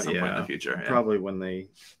contest at some point in the future. Yeah. Probably when we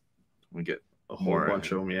get a whole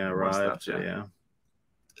bunch of them, arrive.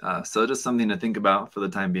 Stuff, so just something to think about for the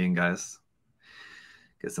time being, guys.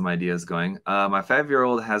 Get some ideas going. My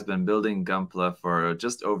 5-year-old has been building Gunpla for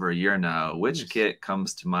just over a year now. Which kit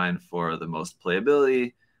comes to mind for the most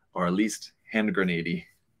playability or least hand grenadey?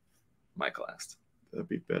 Michael asked. That'd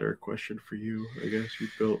be a better question for you, I guess. You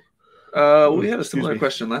built. We had a similar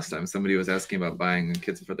question last time. Somebody was asking about buying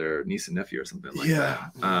kits for their niece and nephew or something like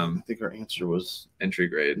that. I think our answer was entry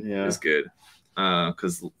grade is good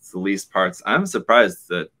because it's the least parts. I'm surprised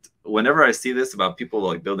that whenever I see this about people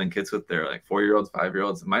like building kits with their like 4-year-olds,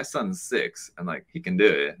 5-year-olds, my son's 6 and like he can do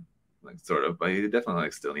it, like sort of, but he definitely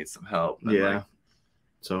like still needs some help. And, like,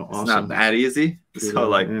 so it's not that easy. So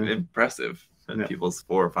like impressive that people's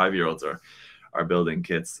 4 or 5-year-olds are building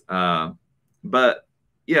kits. But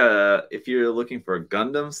yeah, if you're looking for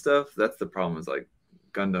Gundam stuff, that's the problem. Is like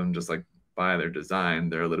Gundam, just like by their design,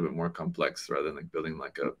 they're a little bit more complex rather than like building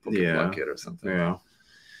like a Pokeblock kit or something. Yeah.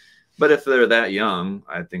 But if they're that young,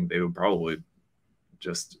 I think they would probably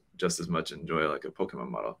just as much enjoy like a Pokemon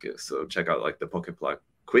model kit. So check out like the Pokeblock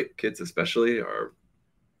quick kits, especially, are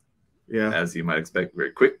as you might expect,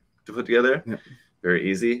 very quick to put together, very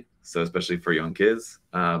easy. So especially for young kids.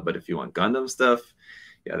 But if you want Gundam stuff,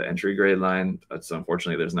 the entry grade line. So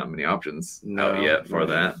unfortunately, there's not many options out yet for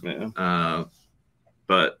that. Yeah.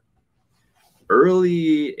 But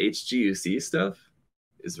early HGUC stuff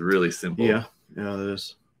is really simple. Yeah, it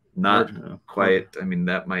is. Not quite. I mean,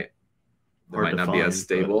 that might not be as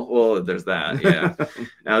stable. But... Well, there's that. Yeah.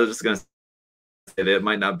 I was just gonna say that it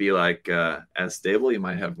might not be like as stable. You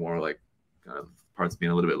might have more like kind of parts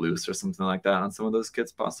being a little bit loose or something like that on some of those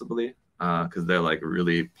kits, possibly. Because they're like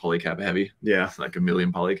really polycap heavy. Yeah, it's like 1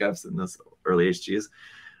 million polycaps in those early HGs.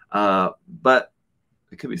 But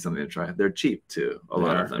it could be something to try. They're cheap too. A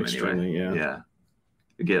lot of them anyway. Yeah.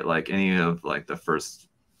 You get like any of like the first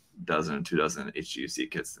 2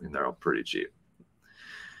 HGUC kits. I mean, they're all pretty cheap.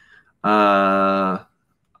 All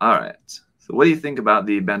right. So what do you think about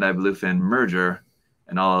the Bandai Bluefin merger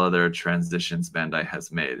and all other transitions Bandai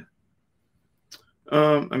has made?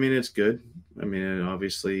 I mean, it's good. I mean,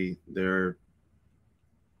 obviously they're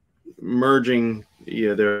merging,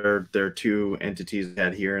 their 2 entities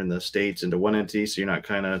that here in the States into one entity. So you're not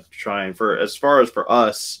kind of trying as far as for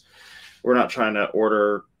us, we're not trying to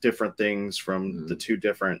order different things from the 2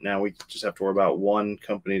 different. Now we just have to worry about one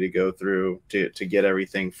company to go through to get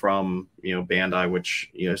everything from, Bandai,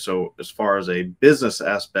 which, so as far as a business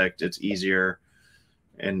aspect, it's easier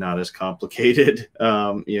and not as complicated.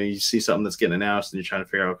 You see something that's getting announced and you're trying to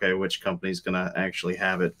figure out, okay, which company's going to actually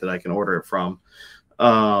have it that I can order it from.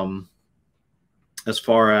 As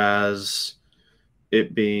far as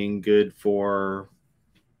it being good for,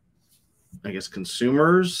 I guess,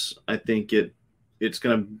 consumers, I think it's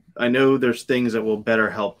going to, I know there's things that will better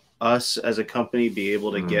help us as a company be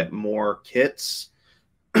able to get more kits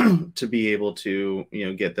to be able to,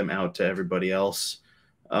 get them out to everybody else.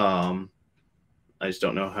 I just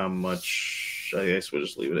don't know how much. I guess we'll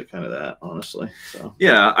just leave it at kind of that, honestly. So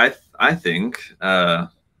yeah, I think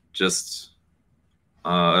just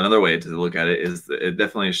another way to look at it is that it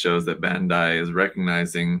definitely shows that Bandai is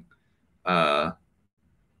recognizing the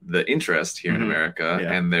interest here in America,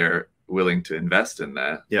 and they're willing to invest in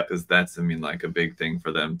that. Yeah, because that's, I mean, like a big thing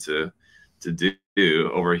for them to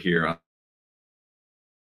do over here.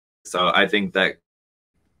 So I think that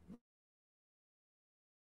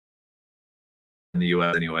in the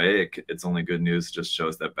US anyway, it's only good news. Just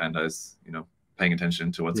shows that Bandai's, paying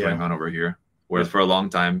attention to what's going on over here. Whereas for a long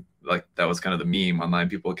time, like that was kind of the meme online.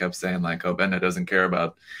 People kept saying like, "Oh, Bandai doesn't care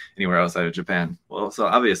about anywhere outside of Japan." Well, so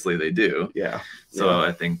obviously they do. Yeah. So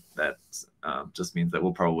I think that just means that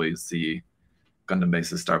we'll probably see Gundam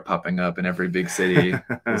bases start popping up in every big city.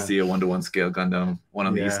 We'll see a 1-to-1 scale Gundam, one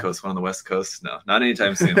on the East Coast, one on the West Coast. No, not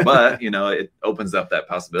anytime soon. But it opens up that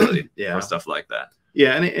possibility for stuff like that.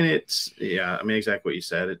 Yeah, and it's I mean, exactly what you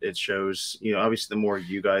said. It shows, obviously the more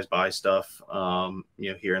you guys buy stuff,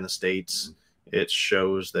 here in the States, it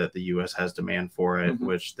shows that the U.S. has demand for it,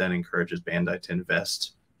 which then encourages Bandai to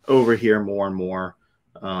invest over here more and more.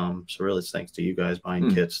 So really, it's thanks to you guys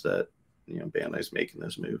buying kits that Bandai's making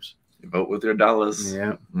those moves. Vote with your dollars.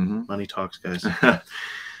 Yeah, money talks, guys.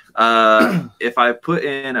 If I put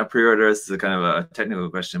in a pre-order, this is a kind of a technical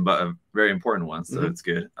question, but a very important one, so it's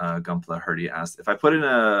good. Gunpla Herdy asked, if I put in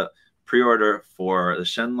a pre-order for the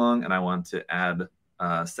Shenlong and I want to add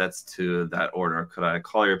sets to that order, could I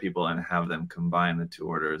call your people and have them combine the 2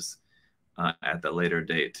 orders at the later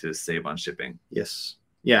date to save on shipping. Yes.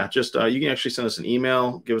 Yeah, just you can actually send us an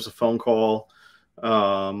email, give us a phone call.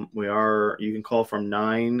 You can call from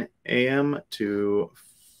 9 a.m. to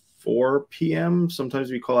 4 p.m.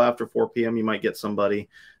 Sometimes we call after 4 p.m. You might get somebody,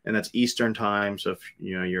 and that's Eastern time. So if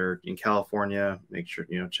you're in California, make sure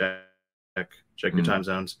check your time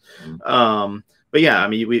zones. But yeah, I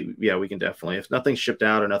mean, we can definitely, if nothing's shipped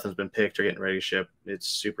out or nothing's been picked or getting ready to ship, it's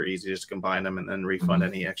super easy just to combine them and then refund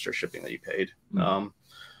any extra shipping that you paid.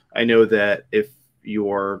 I know that if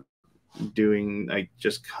you're doing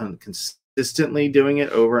just consistently doing it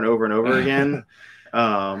over and over and over again,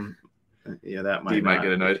 that might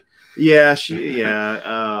get annoyed. Yeah,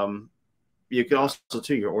 you could also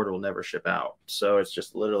too, your order will never ship out. So it's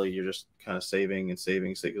just literally you're just kind of saving and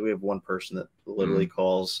saving. So we have one person that literally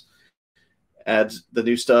calls, adds the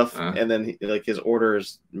new stuff, and then his order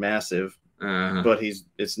is massive, but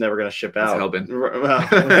it's never going to ship out.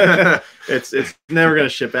 It's never going to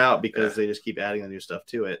ship out because they just keep adding the new stuff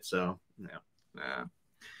to it. So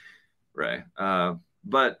right.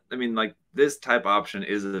 But I mean, this type option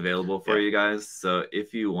is available for you guys. So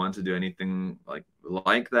if you want to do anything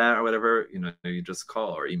like that or whatever, you just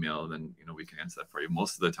call or email, then we can answer that for you.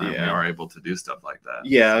 Most of the time we are able to do stuff like that.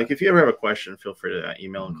 Yeah, if you ever have a question, feel free to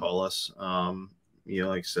email and call us.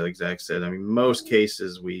 Like Zach said, I mean, most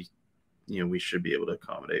cases we should be able to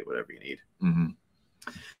accommodate whatever you need.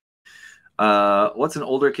 What's an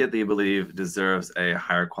older kit that you believe deserves a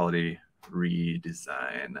higher quality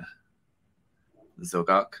redesign?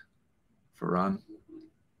 Zogak for Ron.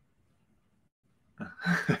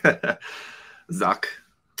 Zak.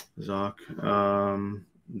 Why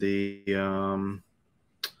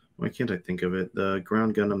can't I think of it? The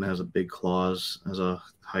ground Gundam that has a big claws has a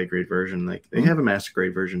high grade version. They have a master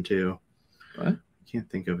grade version too. What? I can't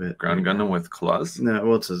think of it. Ground Gundam with claws? No,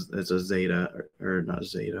 well, it's a Zeta or not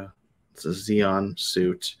Zeta. It's a Xeon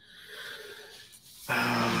suit. The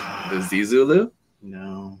Zizulu?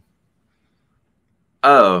 No.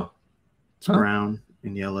 Oh. It's brown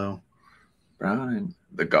and yellow. Brown and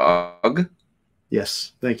the Gog?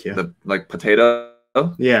 Yes, thank you. The potato?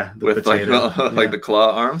 Yeah, with potato. The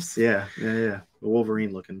claw arms? Yeah. The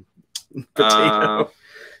Wolverine looking potato.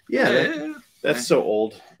 That's so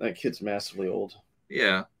old. That kit's massively old.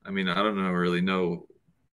 Yeah, I mean, I don't really know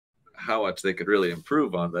how much they could really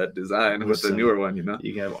improve on that design with the newer one,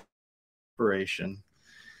 You have operation.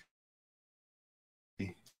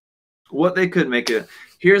 What they could make it.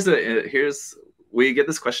 Here's we get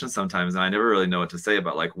this question sometimes, and I never really know what to say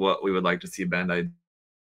about what we would like to see Bandai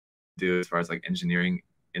do as far as engineering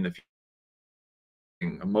in the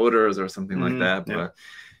motors or something like that. But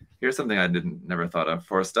here's something I never thought of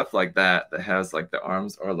for stuff like that has the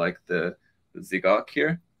arms or the Zigok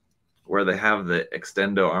here, where they have the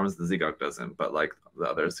extendo arms. The Zigok doesn't, but the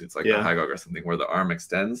other suits the Hygok or something where the arm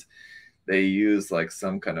extends. They use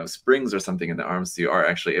some kind of springs or something in the arms, so you are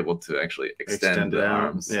actually able to extend the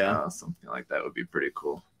arms. Yeah, something like that would be pretty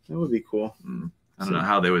cool. That would be cool. I don't know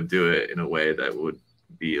how they would do it in a way that would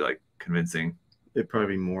be convincing. It'd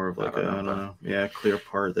probably be more of I don't know. Yeah, clear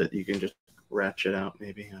part that you can just ratchet out.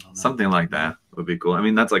 Maybe I don't know. Something like that would be cool. I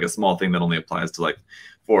mean, that's a small thing that only applies to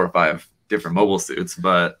 4 or 5 different mobile suits,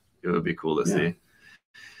 but it would be cool to see.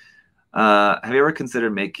 Have you ever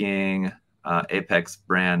considered making Apex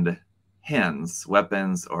brand hands,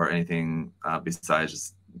 weapons, or anything besides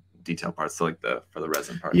just detail parts, so for the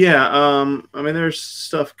resin parts? I mean, there's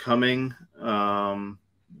stuff coming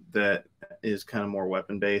that is kind of more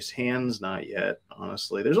weapon based. Hands, not yet,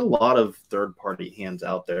 honestly. There's a lot of third-party hands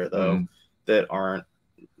out there though that are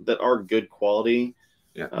good quality.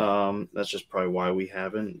 That's just probably why we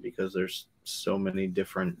haven't, because there's so many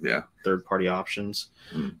different third-party options,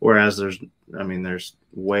 whereas there's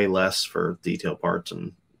way less for detail parts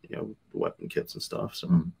and weapon kits and stuff.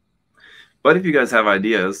 So but if you guys have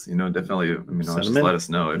ideas, definitely just let us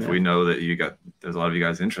know. If we know that there's a lot of you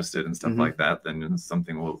guys interested in stuff like that, then it's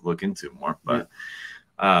something we'll look into more. But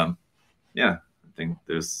I think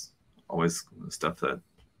there's always stuff that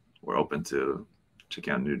we're open to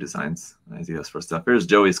checking out, new designs, ideas for stuff. Here's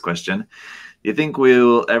Joey's question. Do you think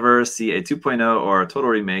we'll ever see a 2.0 or a total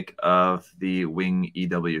remake of the Wing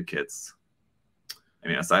EW kits? I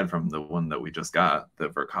mean, aside from the one that we just got, the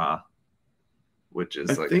Verka, which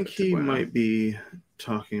is I think he might be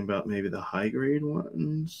talking about maybe the high grade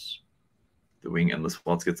ones. The Wing Endless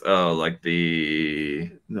Waltz kits. Oh, the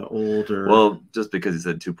older. Well, just because he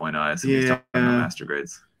said 2.0, I assume he's talking about master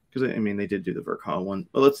grades. Because they did do the Verka one.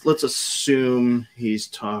 But let's assume he's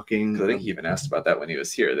talking. I think he even asked about that when he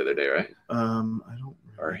was here the other day, right? I don't.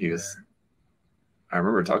 Or he was. I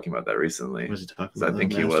remember talking about that recently. Was he talking about I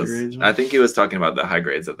think he was. I think he was talking about the high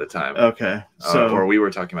grades at the time. Okay, so or we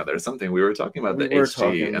were talking about there's something we were talking about the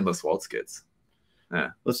HG Endless Waltz kits.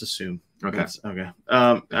 Yeah, let's assume. Okay. Okay.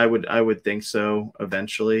 I would think so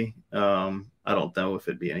eventually. I don't know if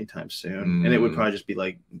it'd be anytime soon, and it would probably just be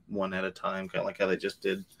like one at a time, kind of like how they just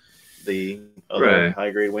did the other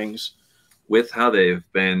high grade wings. With how they've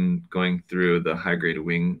been going through the high grade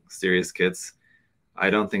wing series kits, I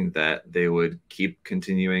don't think that they would keep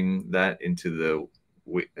continuing that into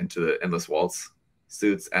the Endless Waltz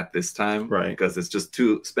suits at this time, right? Because it's just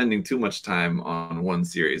spending too much time on one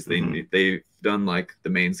series. They've done like the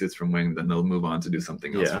main suits from Wing, then they'll move on to do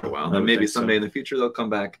something else for a while. And then maybe someday in the future they'll come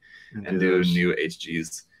back and do new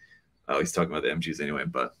HGs. Oh, he's talking about the MGs anyway,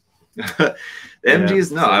 but the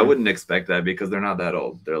MGs, no, I wouldn't expect that because they're not that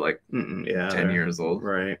old. They're like 10 years old,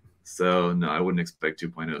 right? So no, I wouldn't expect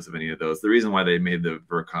 2.0s of any of those. The reason why they made the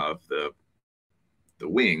Verkov the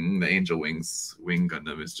Angel Wings Wing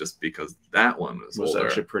Gundam is just because that one was older.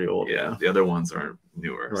 Actually pretty old. Yeah, the other ones are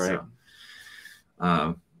newer. Right.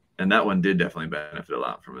 So, and that one did definitely benefit a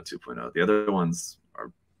lot from a 2.0. The other ones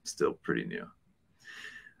are still pretty new.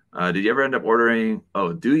 Did you ever end up ordering?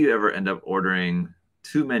 Oh, do you ever end up ordering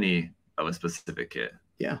too many of a specific kit?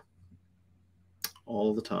 Yeah,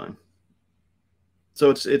 all the time. So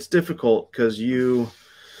it's difficult because the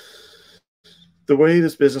way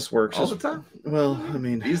this business works all the time. Well, I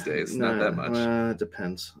mean, these days, not that much. It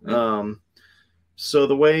depends. Yeah. So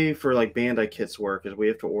the way for like Bandai kits work is we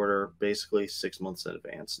have to order basically 6 months in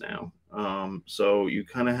advance now. So you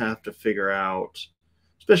kind of have to figure out,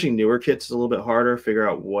 especially newer kits, is a little bit harder. Figure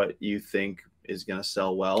out what you think is going to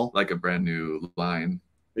sell well, like a brand new line.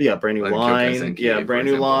 Yeah, brand new line. Yeah, brand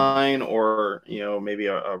new line, or maybe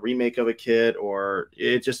a remake of a kit, or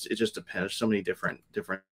it just depends. There's so many different,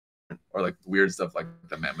 or like weird stuff like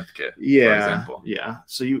the Mammoth kit. Yeah, for example. Yeah.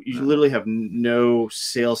 So you literally have no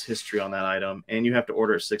sales history on that item, and you have to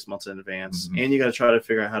order it 6 months in advance, and you got to try to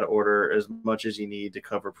figure out how to order as much as you need to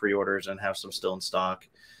cover pre-orders and have some still in stock.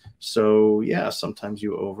 So yeah, sometimes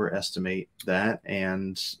you overestimate that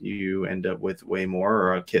and you end up with way more,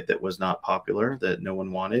 or a kit that was not popular that no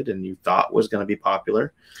one wanted and you thought was going to be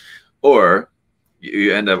popular. Or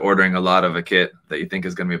you end up ordering a lot of a kit that you think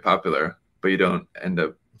is going to be popular, but you don't end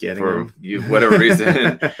up getting it. Whatever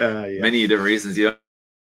reason, many different reasons, you don't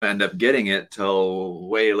end up getting it till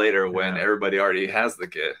way later when everybody already has the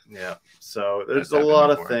kit. Yeah. So there's a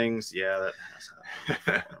lot of things. Yeah, that has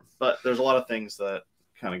happened. But there's a lot of things that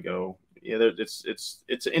kind of go,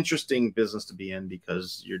 it's an interesting business to be in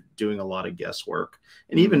because you're doing a lot of guesswork,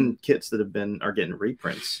 and even kits that are getting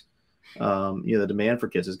reprints. The demand for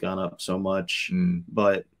kits has gone up so much,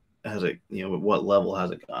 but has it, what level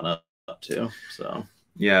has it gone up to? So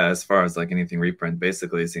yeah, as far as like anything reprint,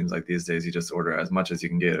 basically it seems like these days you just order as much as you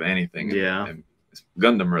can get of anything. And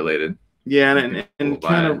Gundam related. Yeah, and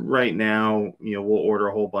kind of right now, we'll order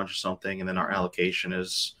a whole bunch of something, and then our allocation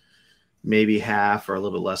is maybe half or a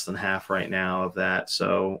little bit less than half right now of that.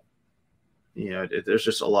 So, there's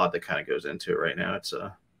just a lot that kind of goes into it right now. It's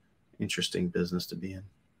a interesting business to be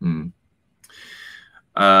in.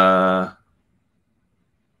 All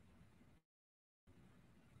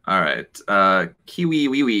right. Kiwi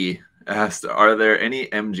Wiwi asked, are there any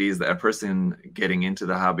MGs that a person getting into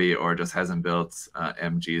the hobby or just hasn't built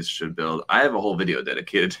MGs should build? I have a whole video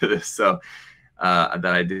dedicated to this, so that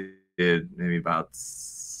I did maybe about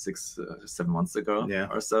 6-7 months ago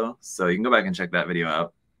or so. So you can go back and check that video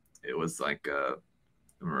out. It was like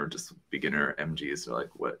or just beginner MGs, or like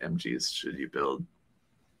what MGs should you build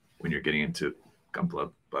when you're getting into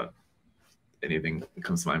Gunpla. But anything that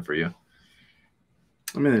comes to mind for you?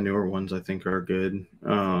 I mean, the newer ones I think are good,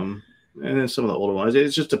 and then some of the older ones. It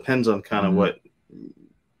just depends on kind of what,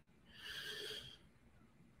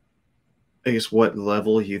 I guess, what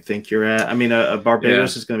level you think you're at. I mean, a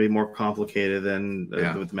Barbados is going to be more complicated than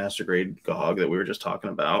with the Master Grade GOG that we were just talking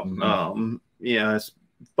about.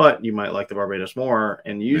 But you might like the Barbados more.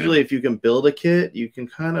 And usually, if you can build a kit, you can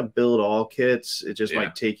kind of build all kits. It just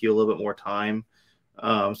might take you a little bit more time.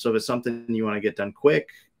 So if it's something you want to get done quick,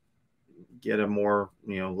 get a more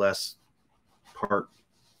less part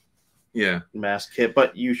mass kit,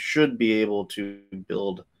 but you should be able to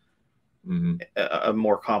build a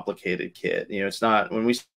more complicated kit. It's not, when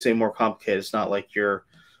we say more complicated, it's not like you're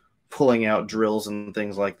pulling out drills and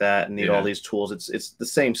things like that and need all these tools. It's the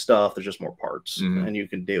same stuff, there's just more parts, and you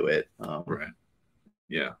can do it.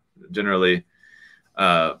 Generally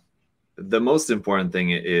the most important thing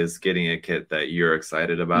is getting a kit that you're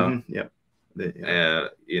excited about.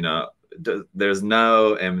 There's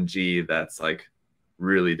no MG that's like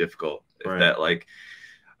really difficult. That like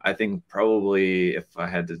I think probably if I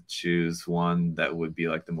had to choose one that would be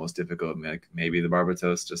like the most difficult, like maybe the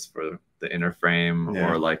Barbatos just for the inner frame,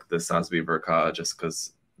 or like the Sasbi Burqa just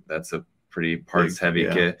because that's a pretty parts heavy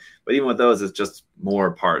kit. But even with those, it's just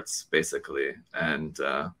more parts basically, and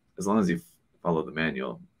as long as you follow the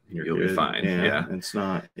manual, you'll be fine. It's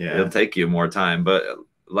not. It'll take you more time, but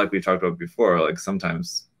like we talked about before, like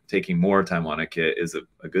sometimes taking more time on a kit is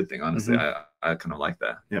a good thing. Honestly, I kind of like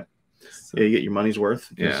that. So, you get your money's worth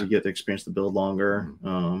because you get to experience the build longer.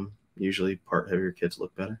 Usually part heavier kits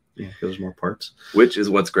look better because there's more parts, which is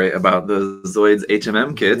what's great about the Zoids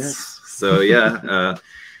HMM kits. So the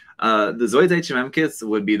Zoids HMM kits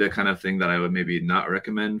would be the kind of thing that I would maybe not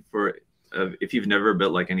recommend for if you've never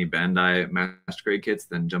built like any Bandai master grade kits,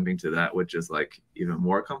 then jumping to that, which is like even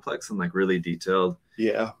more complex and like really detailed.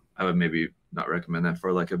 I would maybe not recommend that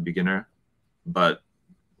for like a beginner, but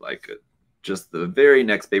like just the very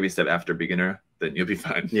next baby step after beginner, then you'll be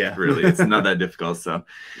fine. Really, it's not that difficult. So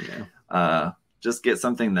just get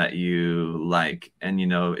something that you like, and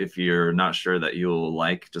if you're not sure that you'll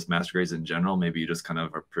like just master grades in general, maybe you just kind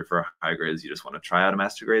of prefer high grades, you just want to try out a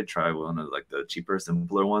master grade, try one of like the cheaper,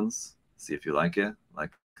 simpler ones, see if you like it,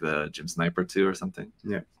 like the Gym Sniper 2 or something,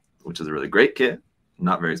 which is a really great kit,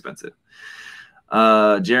 not very expensive.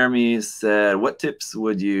 Jeremy said, what tips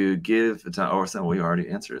would you give to oversand? We already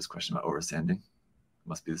answered his question about oversanding.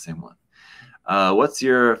 Must be the same one. What's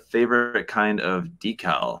your favorite kind of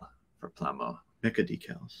decal for Plamo? Mecha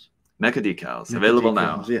decals. Mecha decals. Available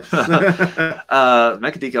now. Yes. Mecha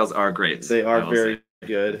decals are great. They are very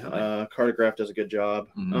good. Cartograph does a good job.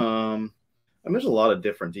 There's a lot of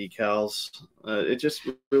different decals. It just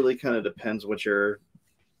really kind of depends what you're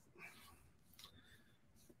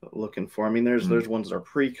looking for. I mean, there's ones that are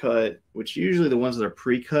pre-cut, which usually the ones that are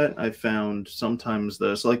pre-cut, I found sometimes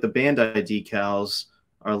so like the Bandai decals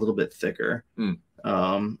are a little bit thicker.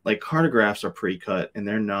 Like cartographs are pre-cut and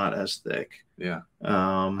they're not as thick.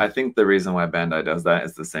 I think the reason why Bandai does that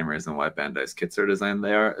is the same reason why Bandai's kits are designed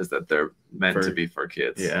is that they're meant to be for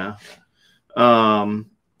kids.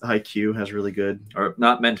 Haikyuu has really good, or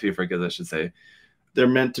not meant to be for kids, I should say. They're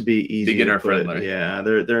meant to be easy, beginner friendly.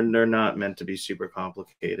 They're not meant to be super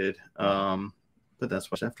complicated. But that's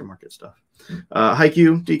what's aftermarket stuff.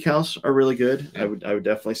 Haikyuu decals are really good. I would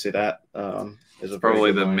definitely say that is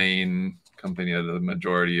probably the main company of the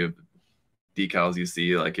majority of decals you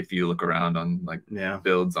see. Like if you look around on like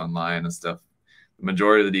builds online and stuff, the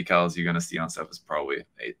majority of the decals you're gonna see on stuff is probably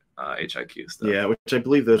HIQ stuff. Which I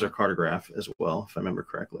believe those are Cartograph as well, if I remember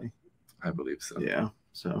correctly. I believe so.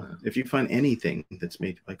 So if you find anything that's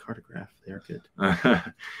made by Cartograph, they are good.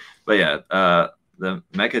 But the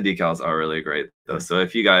Mecha decals are really great though. So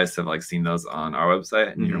if you guys have like seen those on our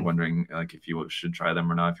website and you're wondering like if you should try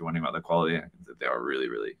them or not, if you're wondering about the quality, they are really,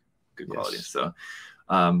 really good quality. So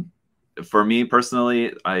for me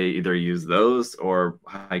personally, I either use those or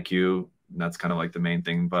Haikyuu. That's kind of like the main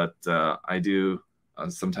thing. But I do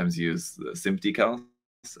sometimes use the Simp decals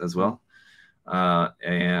as well.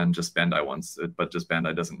 And just Bandai ones, but just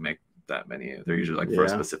Bandai doesn't make that many. They're usually like for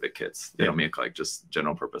specific kits. They don't make like just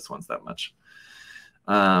general purpose ones that much.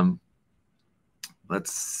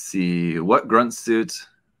 Let's see, what grunt suit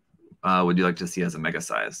would you like to see as a mega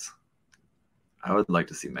size? I would like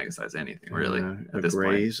to see mega size anything really at this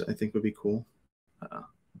Graze, point. I think would be cool.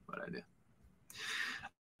 What idea?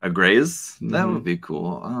 A Graze? That would be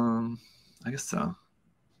cool. I guess so.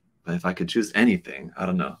 But if I could choose anything, I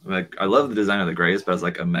don't know. Like I love the design of the Grays, but as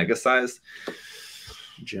like a mega size,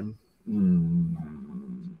 Jim,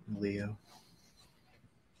 Leo.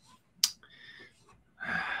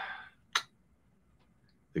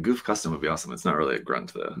 The Goof Custom would be awesome. It's not really a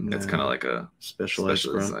grunt though. No. It's kind of like a specialized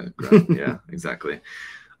grunt. Yeah, exactly.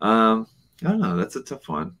 I don't know. That's a tough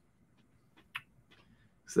one.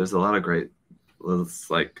 So there's a lot of great. It's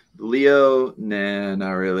like Leo. Nah,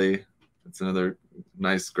 not really. It's another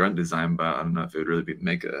nice grunt design, but I don't know if it would really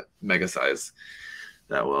make a mega size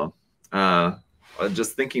that well.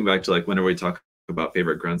 Just thinking back to like whenever we talk about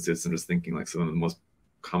favorite grunt suits, I'm just thinking like some of the most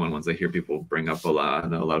common ones I hear people bring up a lot. I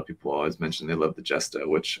know a lot of people always mention they love the Jesta,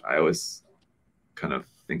 which I always kind of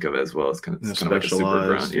think of as well as kind of like a super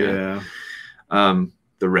grunt.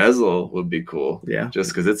 The Rezel would be cool.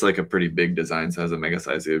 Just because it's like a pretty big design, so as a mega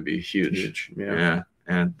size, it would be huge.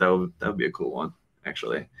 And that would be a cool one.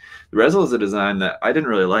 Actually, the Rezel is a design that I didn't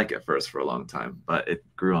really like at first for a long time, but it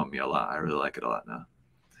grew on me a lot. I really like it a lot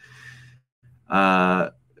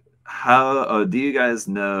now. Do you guys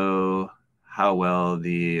know how well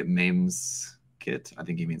the MAMES kit, I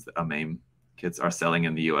think he means the MAME kits, are selling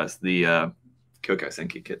in the US? The Kyokai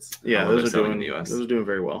Senki kits. Those are doing in the US. Those are doing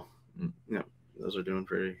very well. Yeah, those are doing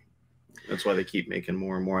very that's why they keep making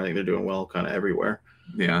more and more. I think they're doing well kind of everywhere.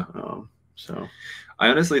 Yeah. So I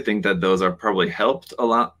honestly think that those are probably helped a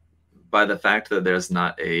lot by the fact that there's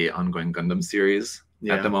not a ongoing Gundam series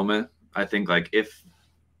at the moment. I think like if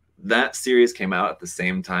that series came out at the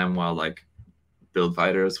same time while like Build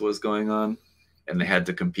Fighters was going on and they had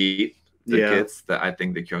to compete the kits, that I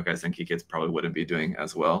think the Kyokai Senki kits probably wouldn't be doing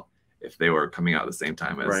as well if they were coming out at the same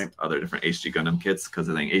time as other different HD Gundam kits, because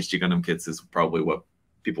I think HD Gundam kits is probably what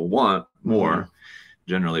people want more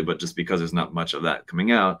generally, but just because there's not much of that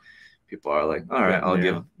coming out, people are like, all right, I'll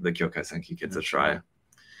give the Kyokai Senki kits a try.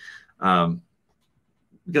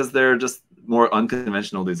 Because they're just more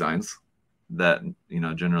unconventional designs that, you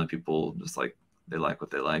know, generally people just like, they like what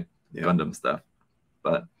they like, Gundam stuff.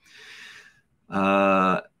 But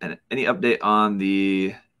and any update on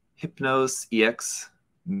the Hypnos EX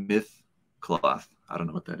Myth Cloth? I don't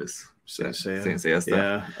know what that is. Saint Seiya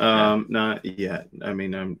stuff. Not yet. I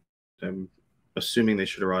mean, I'm assuming they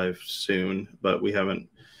should arrive soon, but we haven't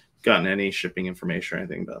gotten any shipping information or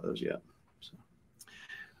anything about those yet. So.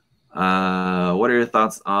 What are your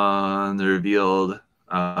thoughts on the revealed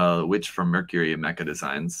Witch from Mercury mecha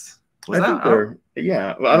designs? I think they're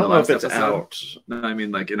well, I don't know if it's out. No, I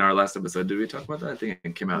mean, like in our last episode, did we talk about that? I think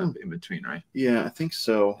it came out in between, right? Yeah, I think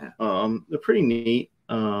so. Yeah. They're pretty neat.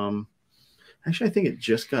 Actually, I think it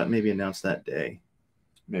just got maybe announced that day.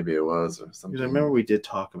 Maybe it was or something. Because I remember we did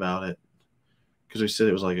talk about it because we said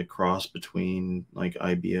it was like a cross between like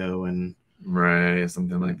IBO and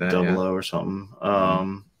something like that, Double O or something.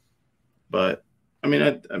 But I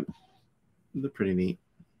mean, they're pretty neat.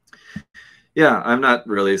 Yeah, I'm not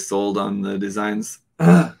really sold on the designs.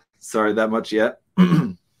 Sorry, that much yet.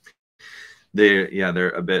 They're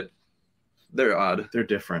a bit. They're odd. They're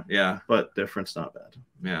different. Yeah, but different's not bad.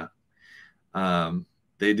 Yeah,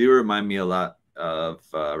 they do remind me a lot of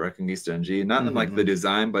Reconquista NG. Not in like the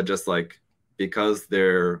design, but just like because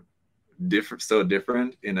they're so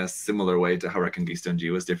different in a similar way to how Reconquista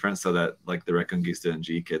NG was different. So that like the Reconquista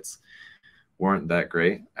NG kits weren't that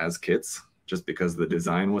great as kits, just because the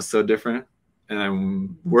design was so different. And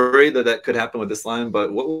I'm worried that that could happen with this line,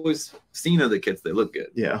 but what we've seen of the kits, they look good.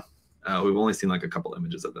 Yeah. We've only seen like a couple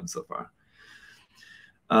images of them so far.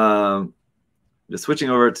 Just switching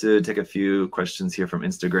over to take a few questions here from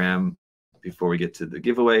Instagram before we get to the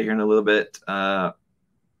giveaway here in a little bit.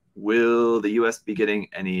 Will the US be getting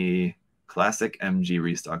any classic MG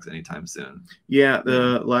restocks anytime soon? Yeah,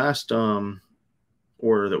 the last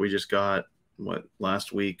order that we just got,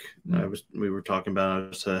 last week, we were talking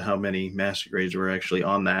about how many master grades were actually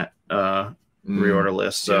on that reorder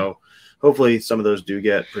list. So hopefully some of those do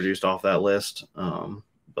get produced off that list.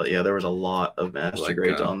 But yeah, there was a lot of master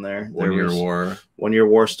grades on there. One Year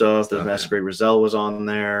War stuff. The master grade Rizal was on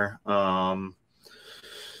there. The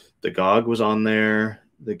GOG was on there.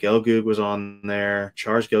 The Gelgoog was on there.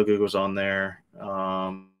 Charge Gelgoog was on there.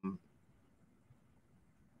 A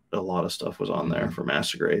lot of stuff was on there for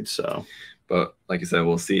master grades. So. But like you said,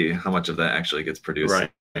 we'll see how much of that actually gets produced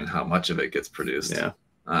and how much of it gets produced. Yeah.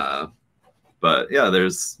 But yeah,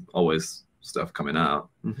 there's always stuff coming out.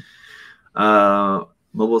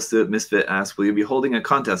 Mobile Suit Misfit asks, will you be holding a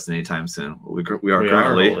contest anytime soon? We are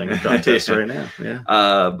currently holding a contest right now. Yeah.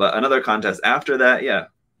 But another contest after that, yeah,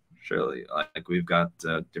 surely. Like we've got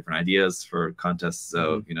different ideas for contests.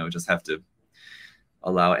 So, you know, just have to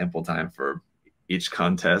allow ample time for each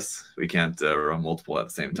contest. We can't run multiple at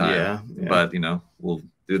the same time. Yeah. But you know, we'll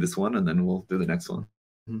do this one and then we'll do the next one.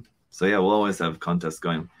 So yeah, we'll always have contests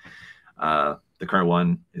going. The current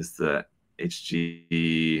one is the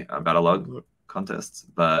HG Battle Log contest,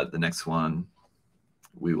 but the next one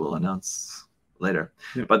we will announce later.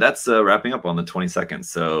 But that's wrapping up on the 22nd.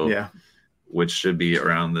 So which should be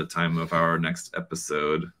around the time of our next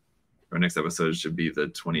episode. Our next episode should be the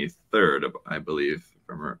 23rd, I believe. If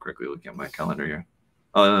I'm correctly looking at my calendar here.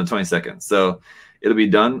 Oh, on the 22nd. So it'll be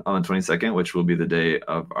done on the 22nd, which will be the day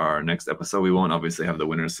of our next episode. We won't obviously have the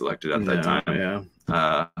winners selected at that time.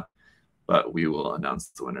 But we will announce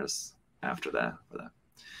the winners after that.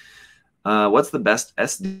 What's the best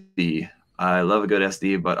SD? I love a good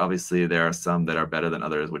SD, but obviously there are some that are better than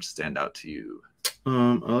others. Which stand out to you?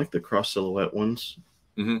 I like the cross silhouette ones.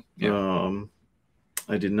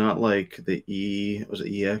 I did not like the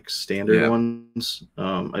EX standard ones.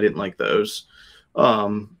 I didn't like those.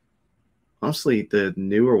 Honestly, the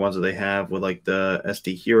newer ones that they have with like the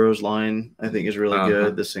SD Heroes line, I think is really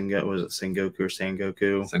good. The Sengoku or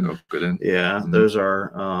Sangoku? Sengoku. Yeah, those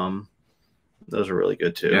are really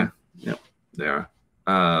good too. Yeah, they are.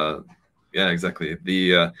 Yeah, exactly.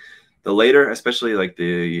 The later, especially like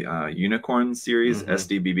the Unicorn series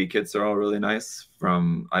SD BB kits are all really nice.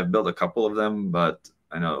 I've built a couple of them, but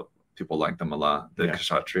I know people like them a lot. The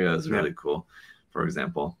Kshatriya is really cool, for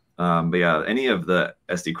example. But yeah, any of the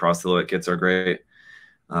SD Cross Silhouette kits are great.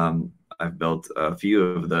 I've built a few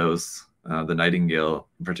of those. The Nightingale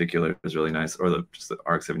in particular is really nice, or just the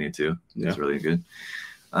RX-72 is really good.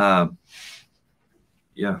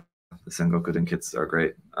 Yeah, the Sengoku kits are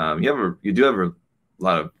great. You do have a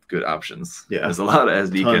lot of good options. Yeah, there's a lot of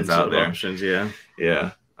SD kits out there. Options, yeah.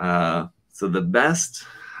 So the best,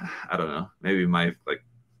 I don't know, maybe my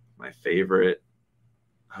favorite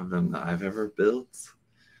of them that I've ever built.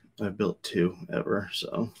 I've built 2 ever,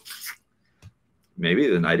 so maybe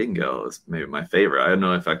the Nightingale is maybe my favorite. I don't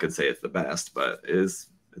know if I could say it's the best, but it's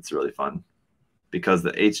really fun because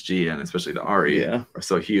the HG and especially the RE are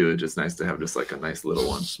so huge. It's nice to have just like a nice little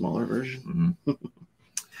one, smaller version.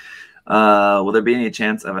 Will there be any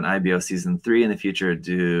chance of an IBO season 3 in the future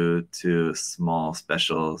due to small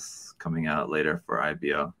specials coming out later for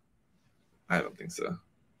IBO? I don't think so.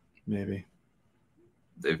 Maybe.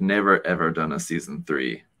 They've never ever done a season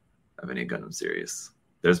 3 of any Gundam series.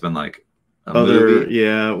 There's been like movie.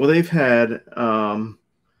 Yeah. Well, they've had I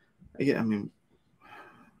mean,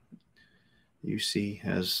 UC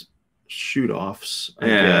has shoot-offs, I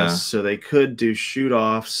guess. So they could do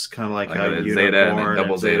shoot-offs, kind of like how Unicorn Zeta and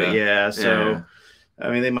double Zeta. Yeah. So I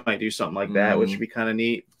mean, they might do something like that, which would be kind of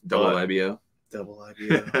neat. Double IBO.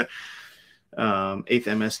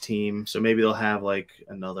 8th MS team. So maybe they'll have like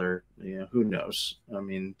another, who knows? I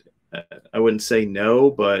mean, I wouldn't say no,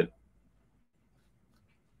 but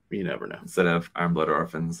you never know. Instead of Iron-Blooded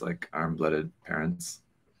Orphans, like Iron-Blooded Parents.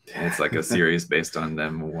 And it's like a series based on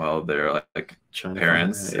them while they're like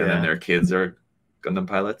parents, and then their kids are Gundam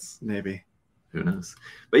pilots. Maybe. Who knows?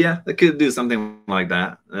 But yeah, they could do something like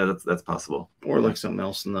that. That's possible. Or like something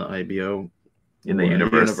else in the IBO in the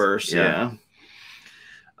universe. Yeah.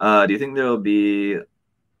 Do you think there will be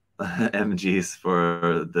MGs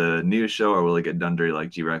for the new show, or will it get done dirty like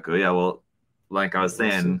G-Reco? Yeah, well, like I was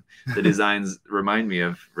saying, the designs remind me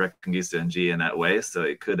of Reconquista and G in that way, so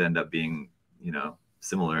it could end up being,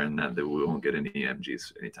 similar in that we won't get any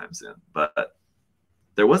MGs anytime soon. But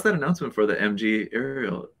there was that announcement for the MG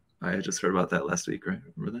aerial. I just heard about that last week, right?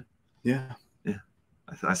 Remember that? Yeah.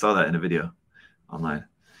 I saw that in a video online.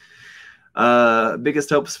 Biggest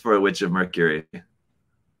hopes for Witch of Mercury.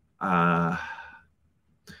 You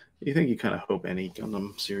think you kind of hope any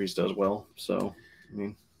Gundam series does well. So, I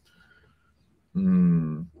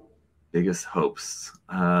mean, biggest hopes.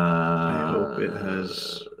 I hope it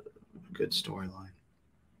has a good storyline.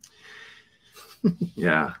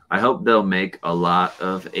 Yeah, I hope they'll make a lot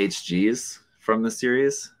of HGs from the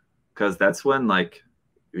series, because that's when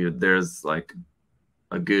there's like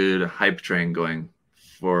a good hype train going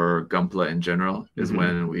for Gunpla in general, is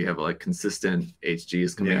when we have like consistent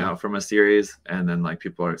HGs coming out from a series, and then like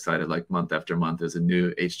people are excited, like month after month there's a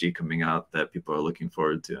new HG coming out that people are looking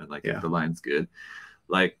forward to, and like if the line's good,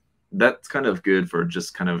 like that's kind of good for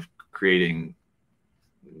just kind of creating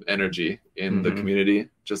energy in the community.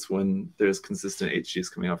 Just when there's consistent HGs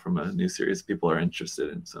coming out from a new series people are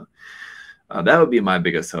interested in, so that would be my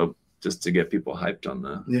biggest hope, just to get people hyped on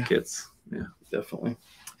the kits. Yeah, definitely.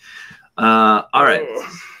 All right.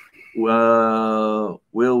 Well,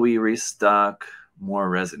 will we restock more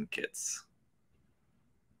resin kits,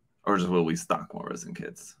 or just will we stock more resin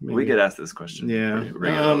kits? Maybe. We get asked this question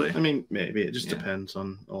regularly. I mean, maybe it just depends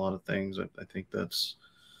on a lot of things. I think that's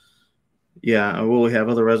will we have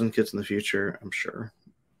other resin kits in the future? I'm sure.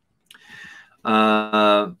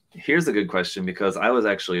 Here's a good question, because I was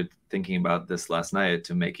actually thinking about this last night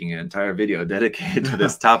to making an entire video dedicated to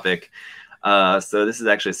this topic. So this is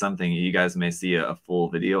actually something you guys may see a full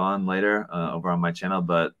video on later over on my channel.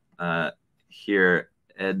 But here,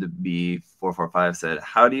 EdB445 said,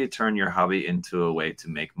 how do you turn your hobby into a way to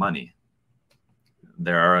make money?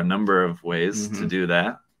 There are a number of ways to do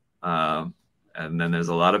that. And then there's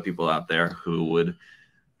a lot of people out there who would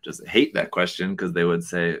just hate that question, because they would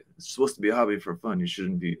say it's supposed to be a hobby for fun. You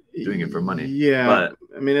shouldn't be doing it for money. Yeah. But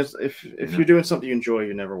I mean, if you're doing something you enjoy,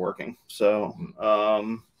 you're never working. So, I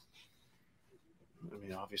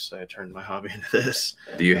mean, obviously I turned my hobby into this.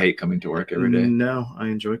 Do you hate coming to work every day? No, I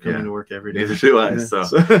enjoy coming to work every day. Neither do I. So,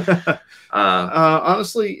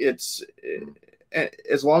 honestly, it's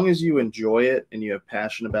as long as you enjoy it and you have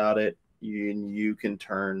passion about it, you can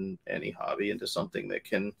turn any hobby into something that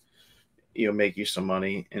can, make you some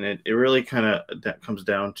money. And it really kind of that comes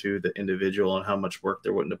down to the individual and how much work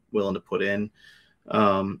they're willing to put in.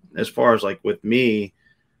 As far as like with me,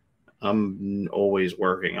 I'm always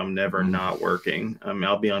working. I'm never not working.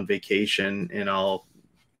 I'll be on vacation and I'll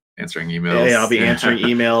answering emails. Yeah, I'll be answering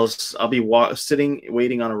emails. I'll be sitting,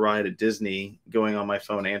 waiting on a ride at Disney, going on my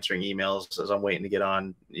phone, answering emails as I'm waiting to get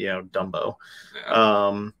on, Dumbo.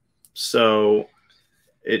 Yeah. So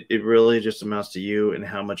it really just amounts to you, and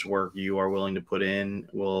how much work you are willing to put in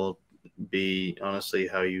will be honestly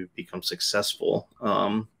how you become successful.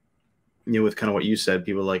 With kind of what you said,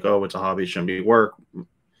 people are like, oh, it's a hobby, it shouldn't be work.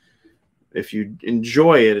 If you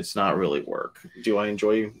enjoy it, it's not really work. Do I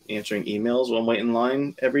enjoy answering emails while I'm waiting in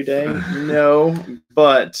line every day? No,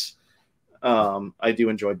 but I do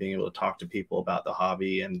enjoy being able to talk to people about the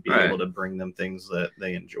hobby and be able to bring them things that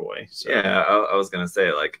they enjoy. So. Yeah, I was gonna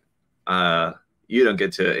say, like, you don't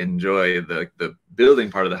get to enjoy the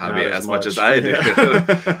building part of the hobby as much as I do.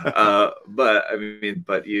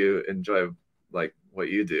 But you enjoy like what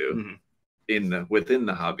you do within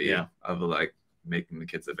the hobby of like making the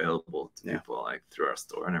kits available to people like through our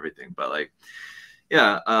store and everything. But like,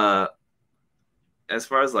 as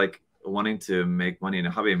far as like wanting to make money in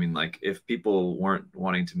a hobby, I mean, like if people weren't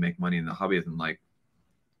wanting to make money in the hobby, then like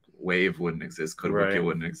Wave wouldn't exist, Codebook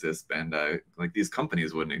wouldn't exist, Bandai, like these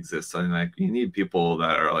companies wouldn't exist. So I mean, like you need people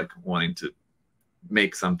that are like wanting to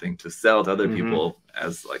make something to sell to other people,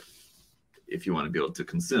 as like if you want to be able to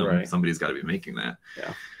consume, somebody's got to be making that.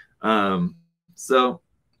 So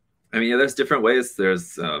I mean, there's different ways.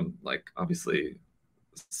 There's like obviously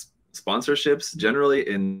sponsorships. Generally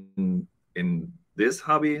in this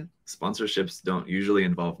hobby, sponsorships don't usually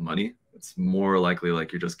involve money. It's more likely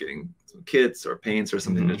like you're just getting some kits or paints or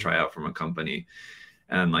something to try out from a company,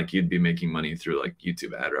 and like you'd be making money through like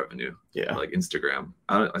YouTube ad revenue, or, like Instagram.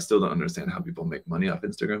 I still don't understand how people make money off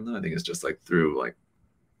Instagram though. I think it's just like through like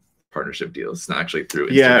partnership deals. It's not actually through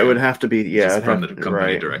Instagram. Yeah, it would have to be from the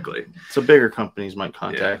company directly. So bigger companies might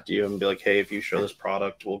contact you and be like, hey, if you show this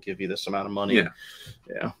product, we'll give you this amount of money.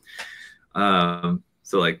 So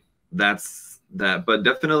like that's that. But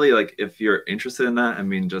definitely like if you're interested in that, I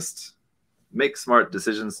mean, just make smart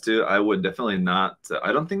decisions too. I would definitely not,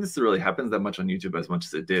 I don't think this really happens that much on YouTube as much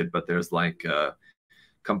as it did, but there's like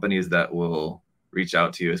companies that will reach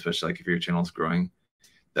out to you, especially like if your channel's growing,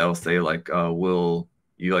 they'll say like, will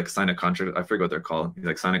you like sign a contract? I forget what they're called. You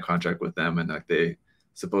like sign a contract with them, and like they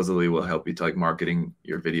supposedly will help you to like marketing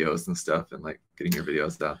your videos and stuff, and like getting your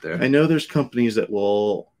videos out there. I know there's companies that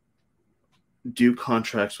will do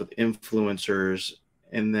contracts with influencers,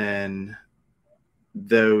 and then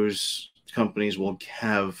those companies will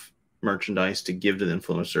have merchandise to give to the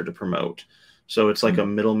influencer to promote. So it's like a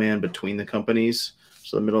middleman between the companies.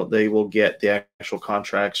 So they will get the actual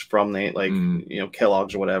contracts from the like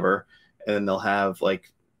Kellogg's or whatever, and then they'll have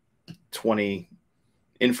like 20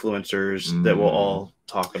 influencers that will all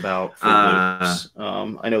talk about Fruit Loops.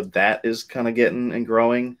 I know that is kind of getting and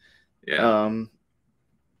growing on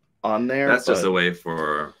there. That's just a way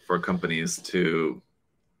for companies to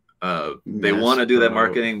they want to do that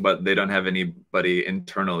marketing, but they don't have anybody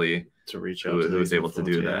internally to reach out who's able to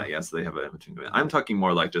do that. So they have a I'm talking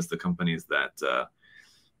more like just the companies that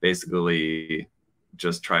basically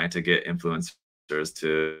just trying to get influencers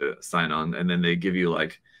to sign on, and then they give you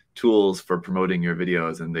like tools for promoting your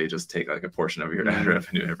videos, and they just take like a portion of your ad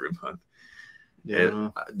revenue every month.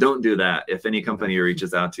 Don't do that. If any company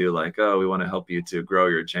reaches out to you like, oh, we want to help you to grow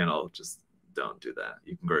your channel, just don't do that.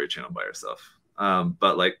 You can grow your channel by yourself.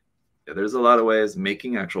 But like there's a lot of ways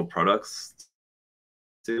making actual products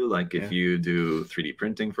too. Like if you do 3D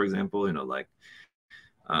printing, for example, like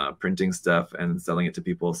printing stuff and selling it to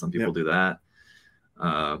people. Some people do that.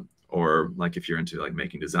 Or like if you're into like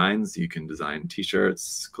making designs, you can design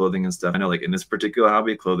t-shirts, clothing and stuff. I know like in this particular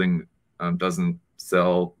hobby, clothing doesn't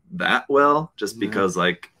sell that well, just because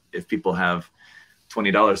like if people have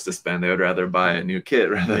 $20 to spend, they would rather buy a new kit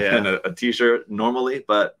rather than a t-shirt normally.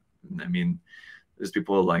 But I mean, there's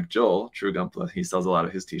people like Joel, True Gunpla, he sells a lot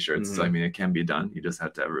of his t-shirts. So I mean, it can be done. You just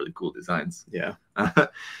have to have really cool designs.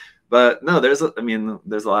 But no, there's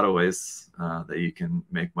a lot of ways that you can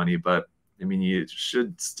make money, but I mean, you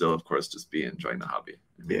should still, of course, just be enjoying the hobby.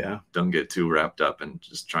 I mean, don't get too wrapped up and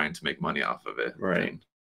just trying to make money off of it.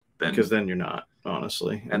 Because then you're not,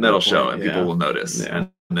 honestly. And that'll show, and people will notice, and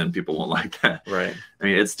then people won't like that. I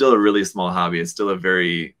mean, it's still a really small hobby. It's still a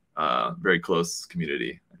very, very close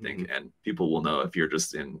community, I think, and people will know if you're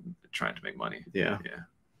just trying to make money.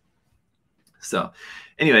 So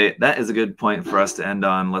anyway, that is a good point for us to end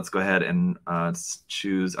on. Let's go ahead and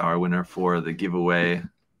choose our winner for the giveaway.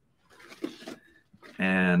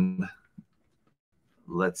 And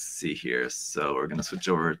let's see here. So we're going to switch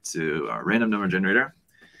over to our random number generator.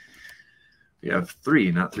 We have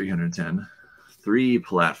 3, not 310, 3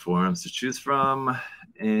 platforms to choose from,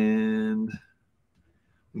 and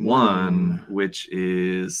 1, which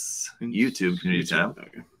is YouTube Community tab.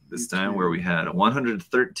 this time, where we had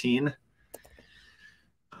 113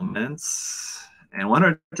 comments and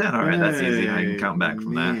 110. All right, that's easy. I can count back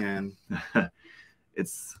from that.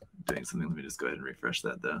 It's doing something. Let me just go ahead and refresh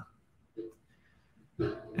that though.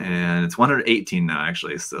 And it's 118 now,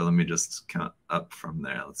 actually. So let me just count up from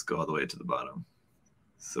there. Let's go all the way to the bottom.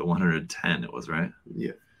 So 110 it was, right?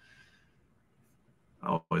 Yeah.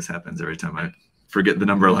 Always happens every time I forget the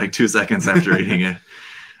number like 2 seconds after reading it.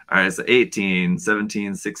 All right, so 18,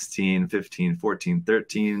 17, 16, 15, 14,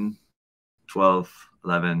 13, 12,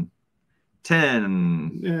 11,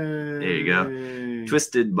 10. Yay. There you go.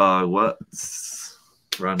 Twisted Bog. What's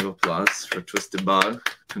round of applause for Twisted Bog.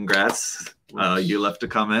 Congrats. You left a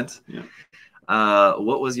comment. Yeah.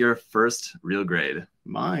 What was your first real grade?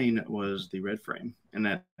 Mine was the red frame, and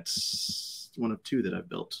that's one of 2 that I've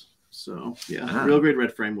built. So yeah, real grade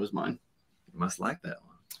red frame was mine. You must like that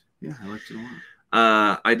one. Yeah, I liked it a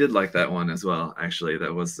lot. I did like that one as well. Actually,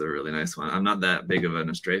 that was a really nice one. I'm not that big of an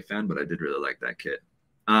Astray fan, but I did really like that kit.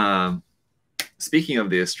 Speaking of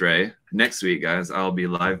the Astray, next week, guys, I'll be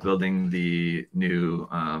live building the new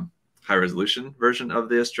high resolution version of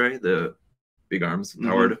the Astray, the big arms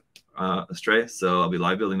powered Astray. So I'll be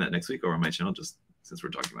live building that next week over on my channel, just since we're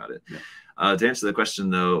talking about it. Yeah. To answer the question,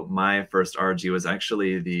 though, my first RG was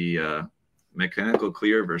actually the mechanical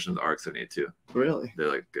clear version of the RX-78 Really? They're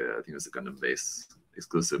like, I think it was a Gundam base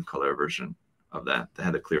exclusive color version of that. They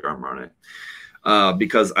had a clear armor on it.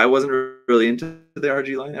 Because I wasn't really into the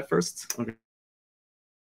RG line at first. Okay.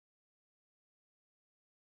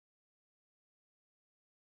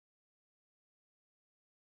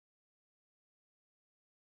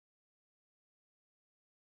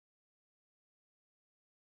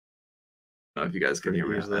 I don't know if you guys can hear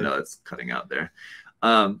me. I know it's cutting out there.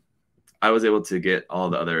 I was able to get all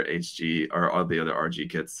the other HG or all the other RG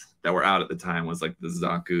kits that were out at the time. Was like the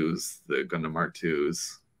Zaku's, the Gundam Mark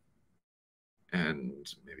IIs, and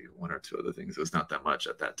maybe 1 or 2 other things. It was not that much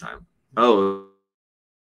at that time. Oh,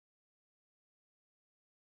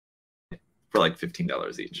 for like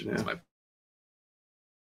 $15 each. Yeah. Was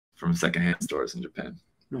from secondhand stores in Japan.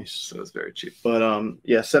 Nice. So it's very cheap. But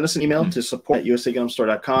yeah, send us an email to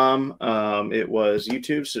support@usagundamstore.com. It was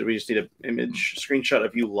YouTube, so we just need an image screenshot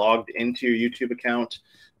of you logged into your YouTube account,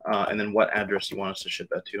 and then what address you want us to ship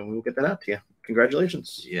that to, and we'll get that out to you.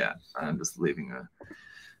 Congratulations. Yeah, I'm just leaving a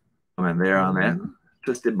comment there on that.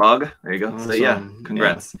 Twisted Bog. There you go. Awesome. So yeah,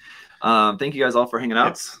 congrats. Yeah. Thank you guys all for hanging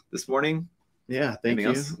out this morning. Yeah, thank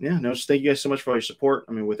you. Yeah, no, just thank you guys so much for all your support.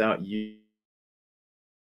 I mean, without you,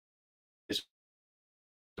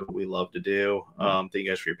 what we love to do. Thank you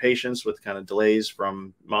guys for your patience with kind of delays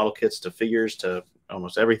from model kits to figures to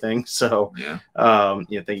almost everything. So yeah,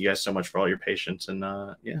 thank you guys so much for all your patience, and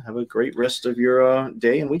yeah, have a great rest of your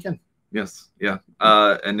day and weekend. Yes, yeah.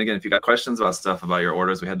 And again, if you got questions about stuff about your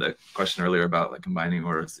orders, we had the question earlier about like combining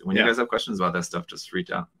orders. When you guys have questions about that stuff, just reach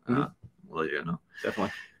out. We'll let you know.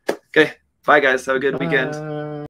 Definitely. Okay, bye guys. Have a good weekend.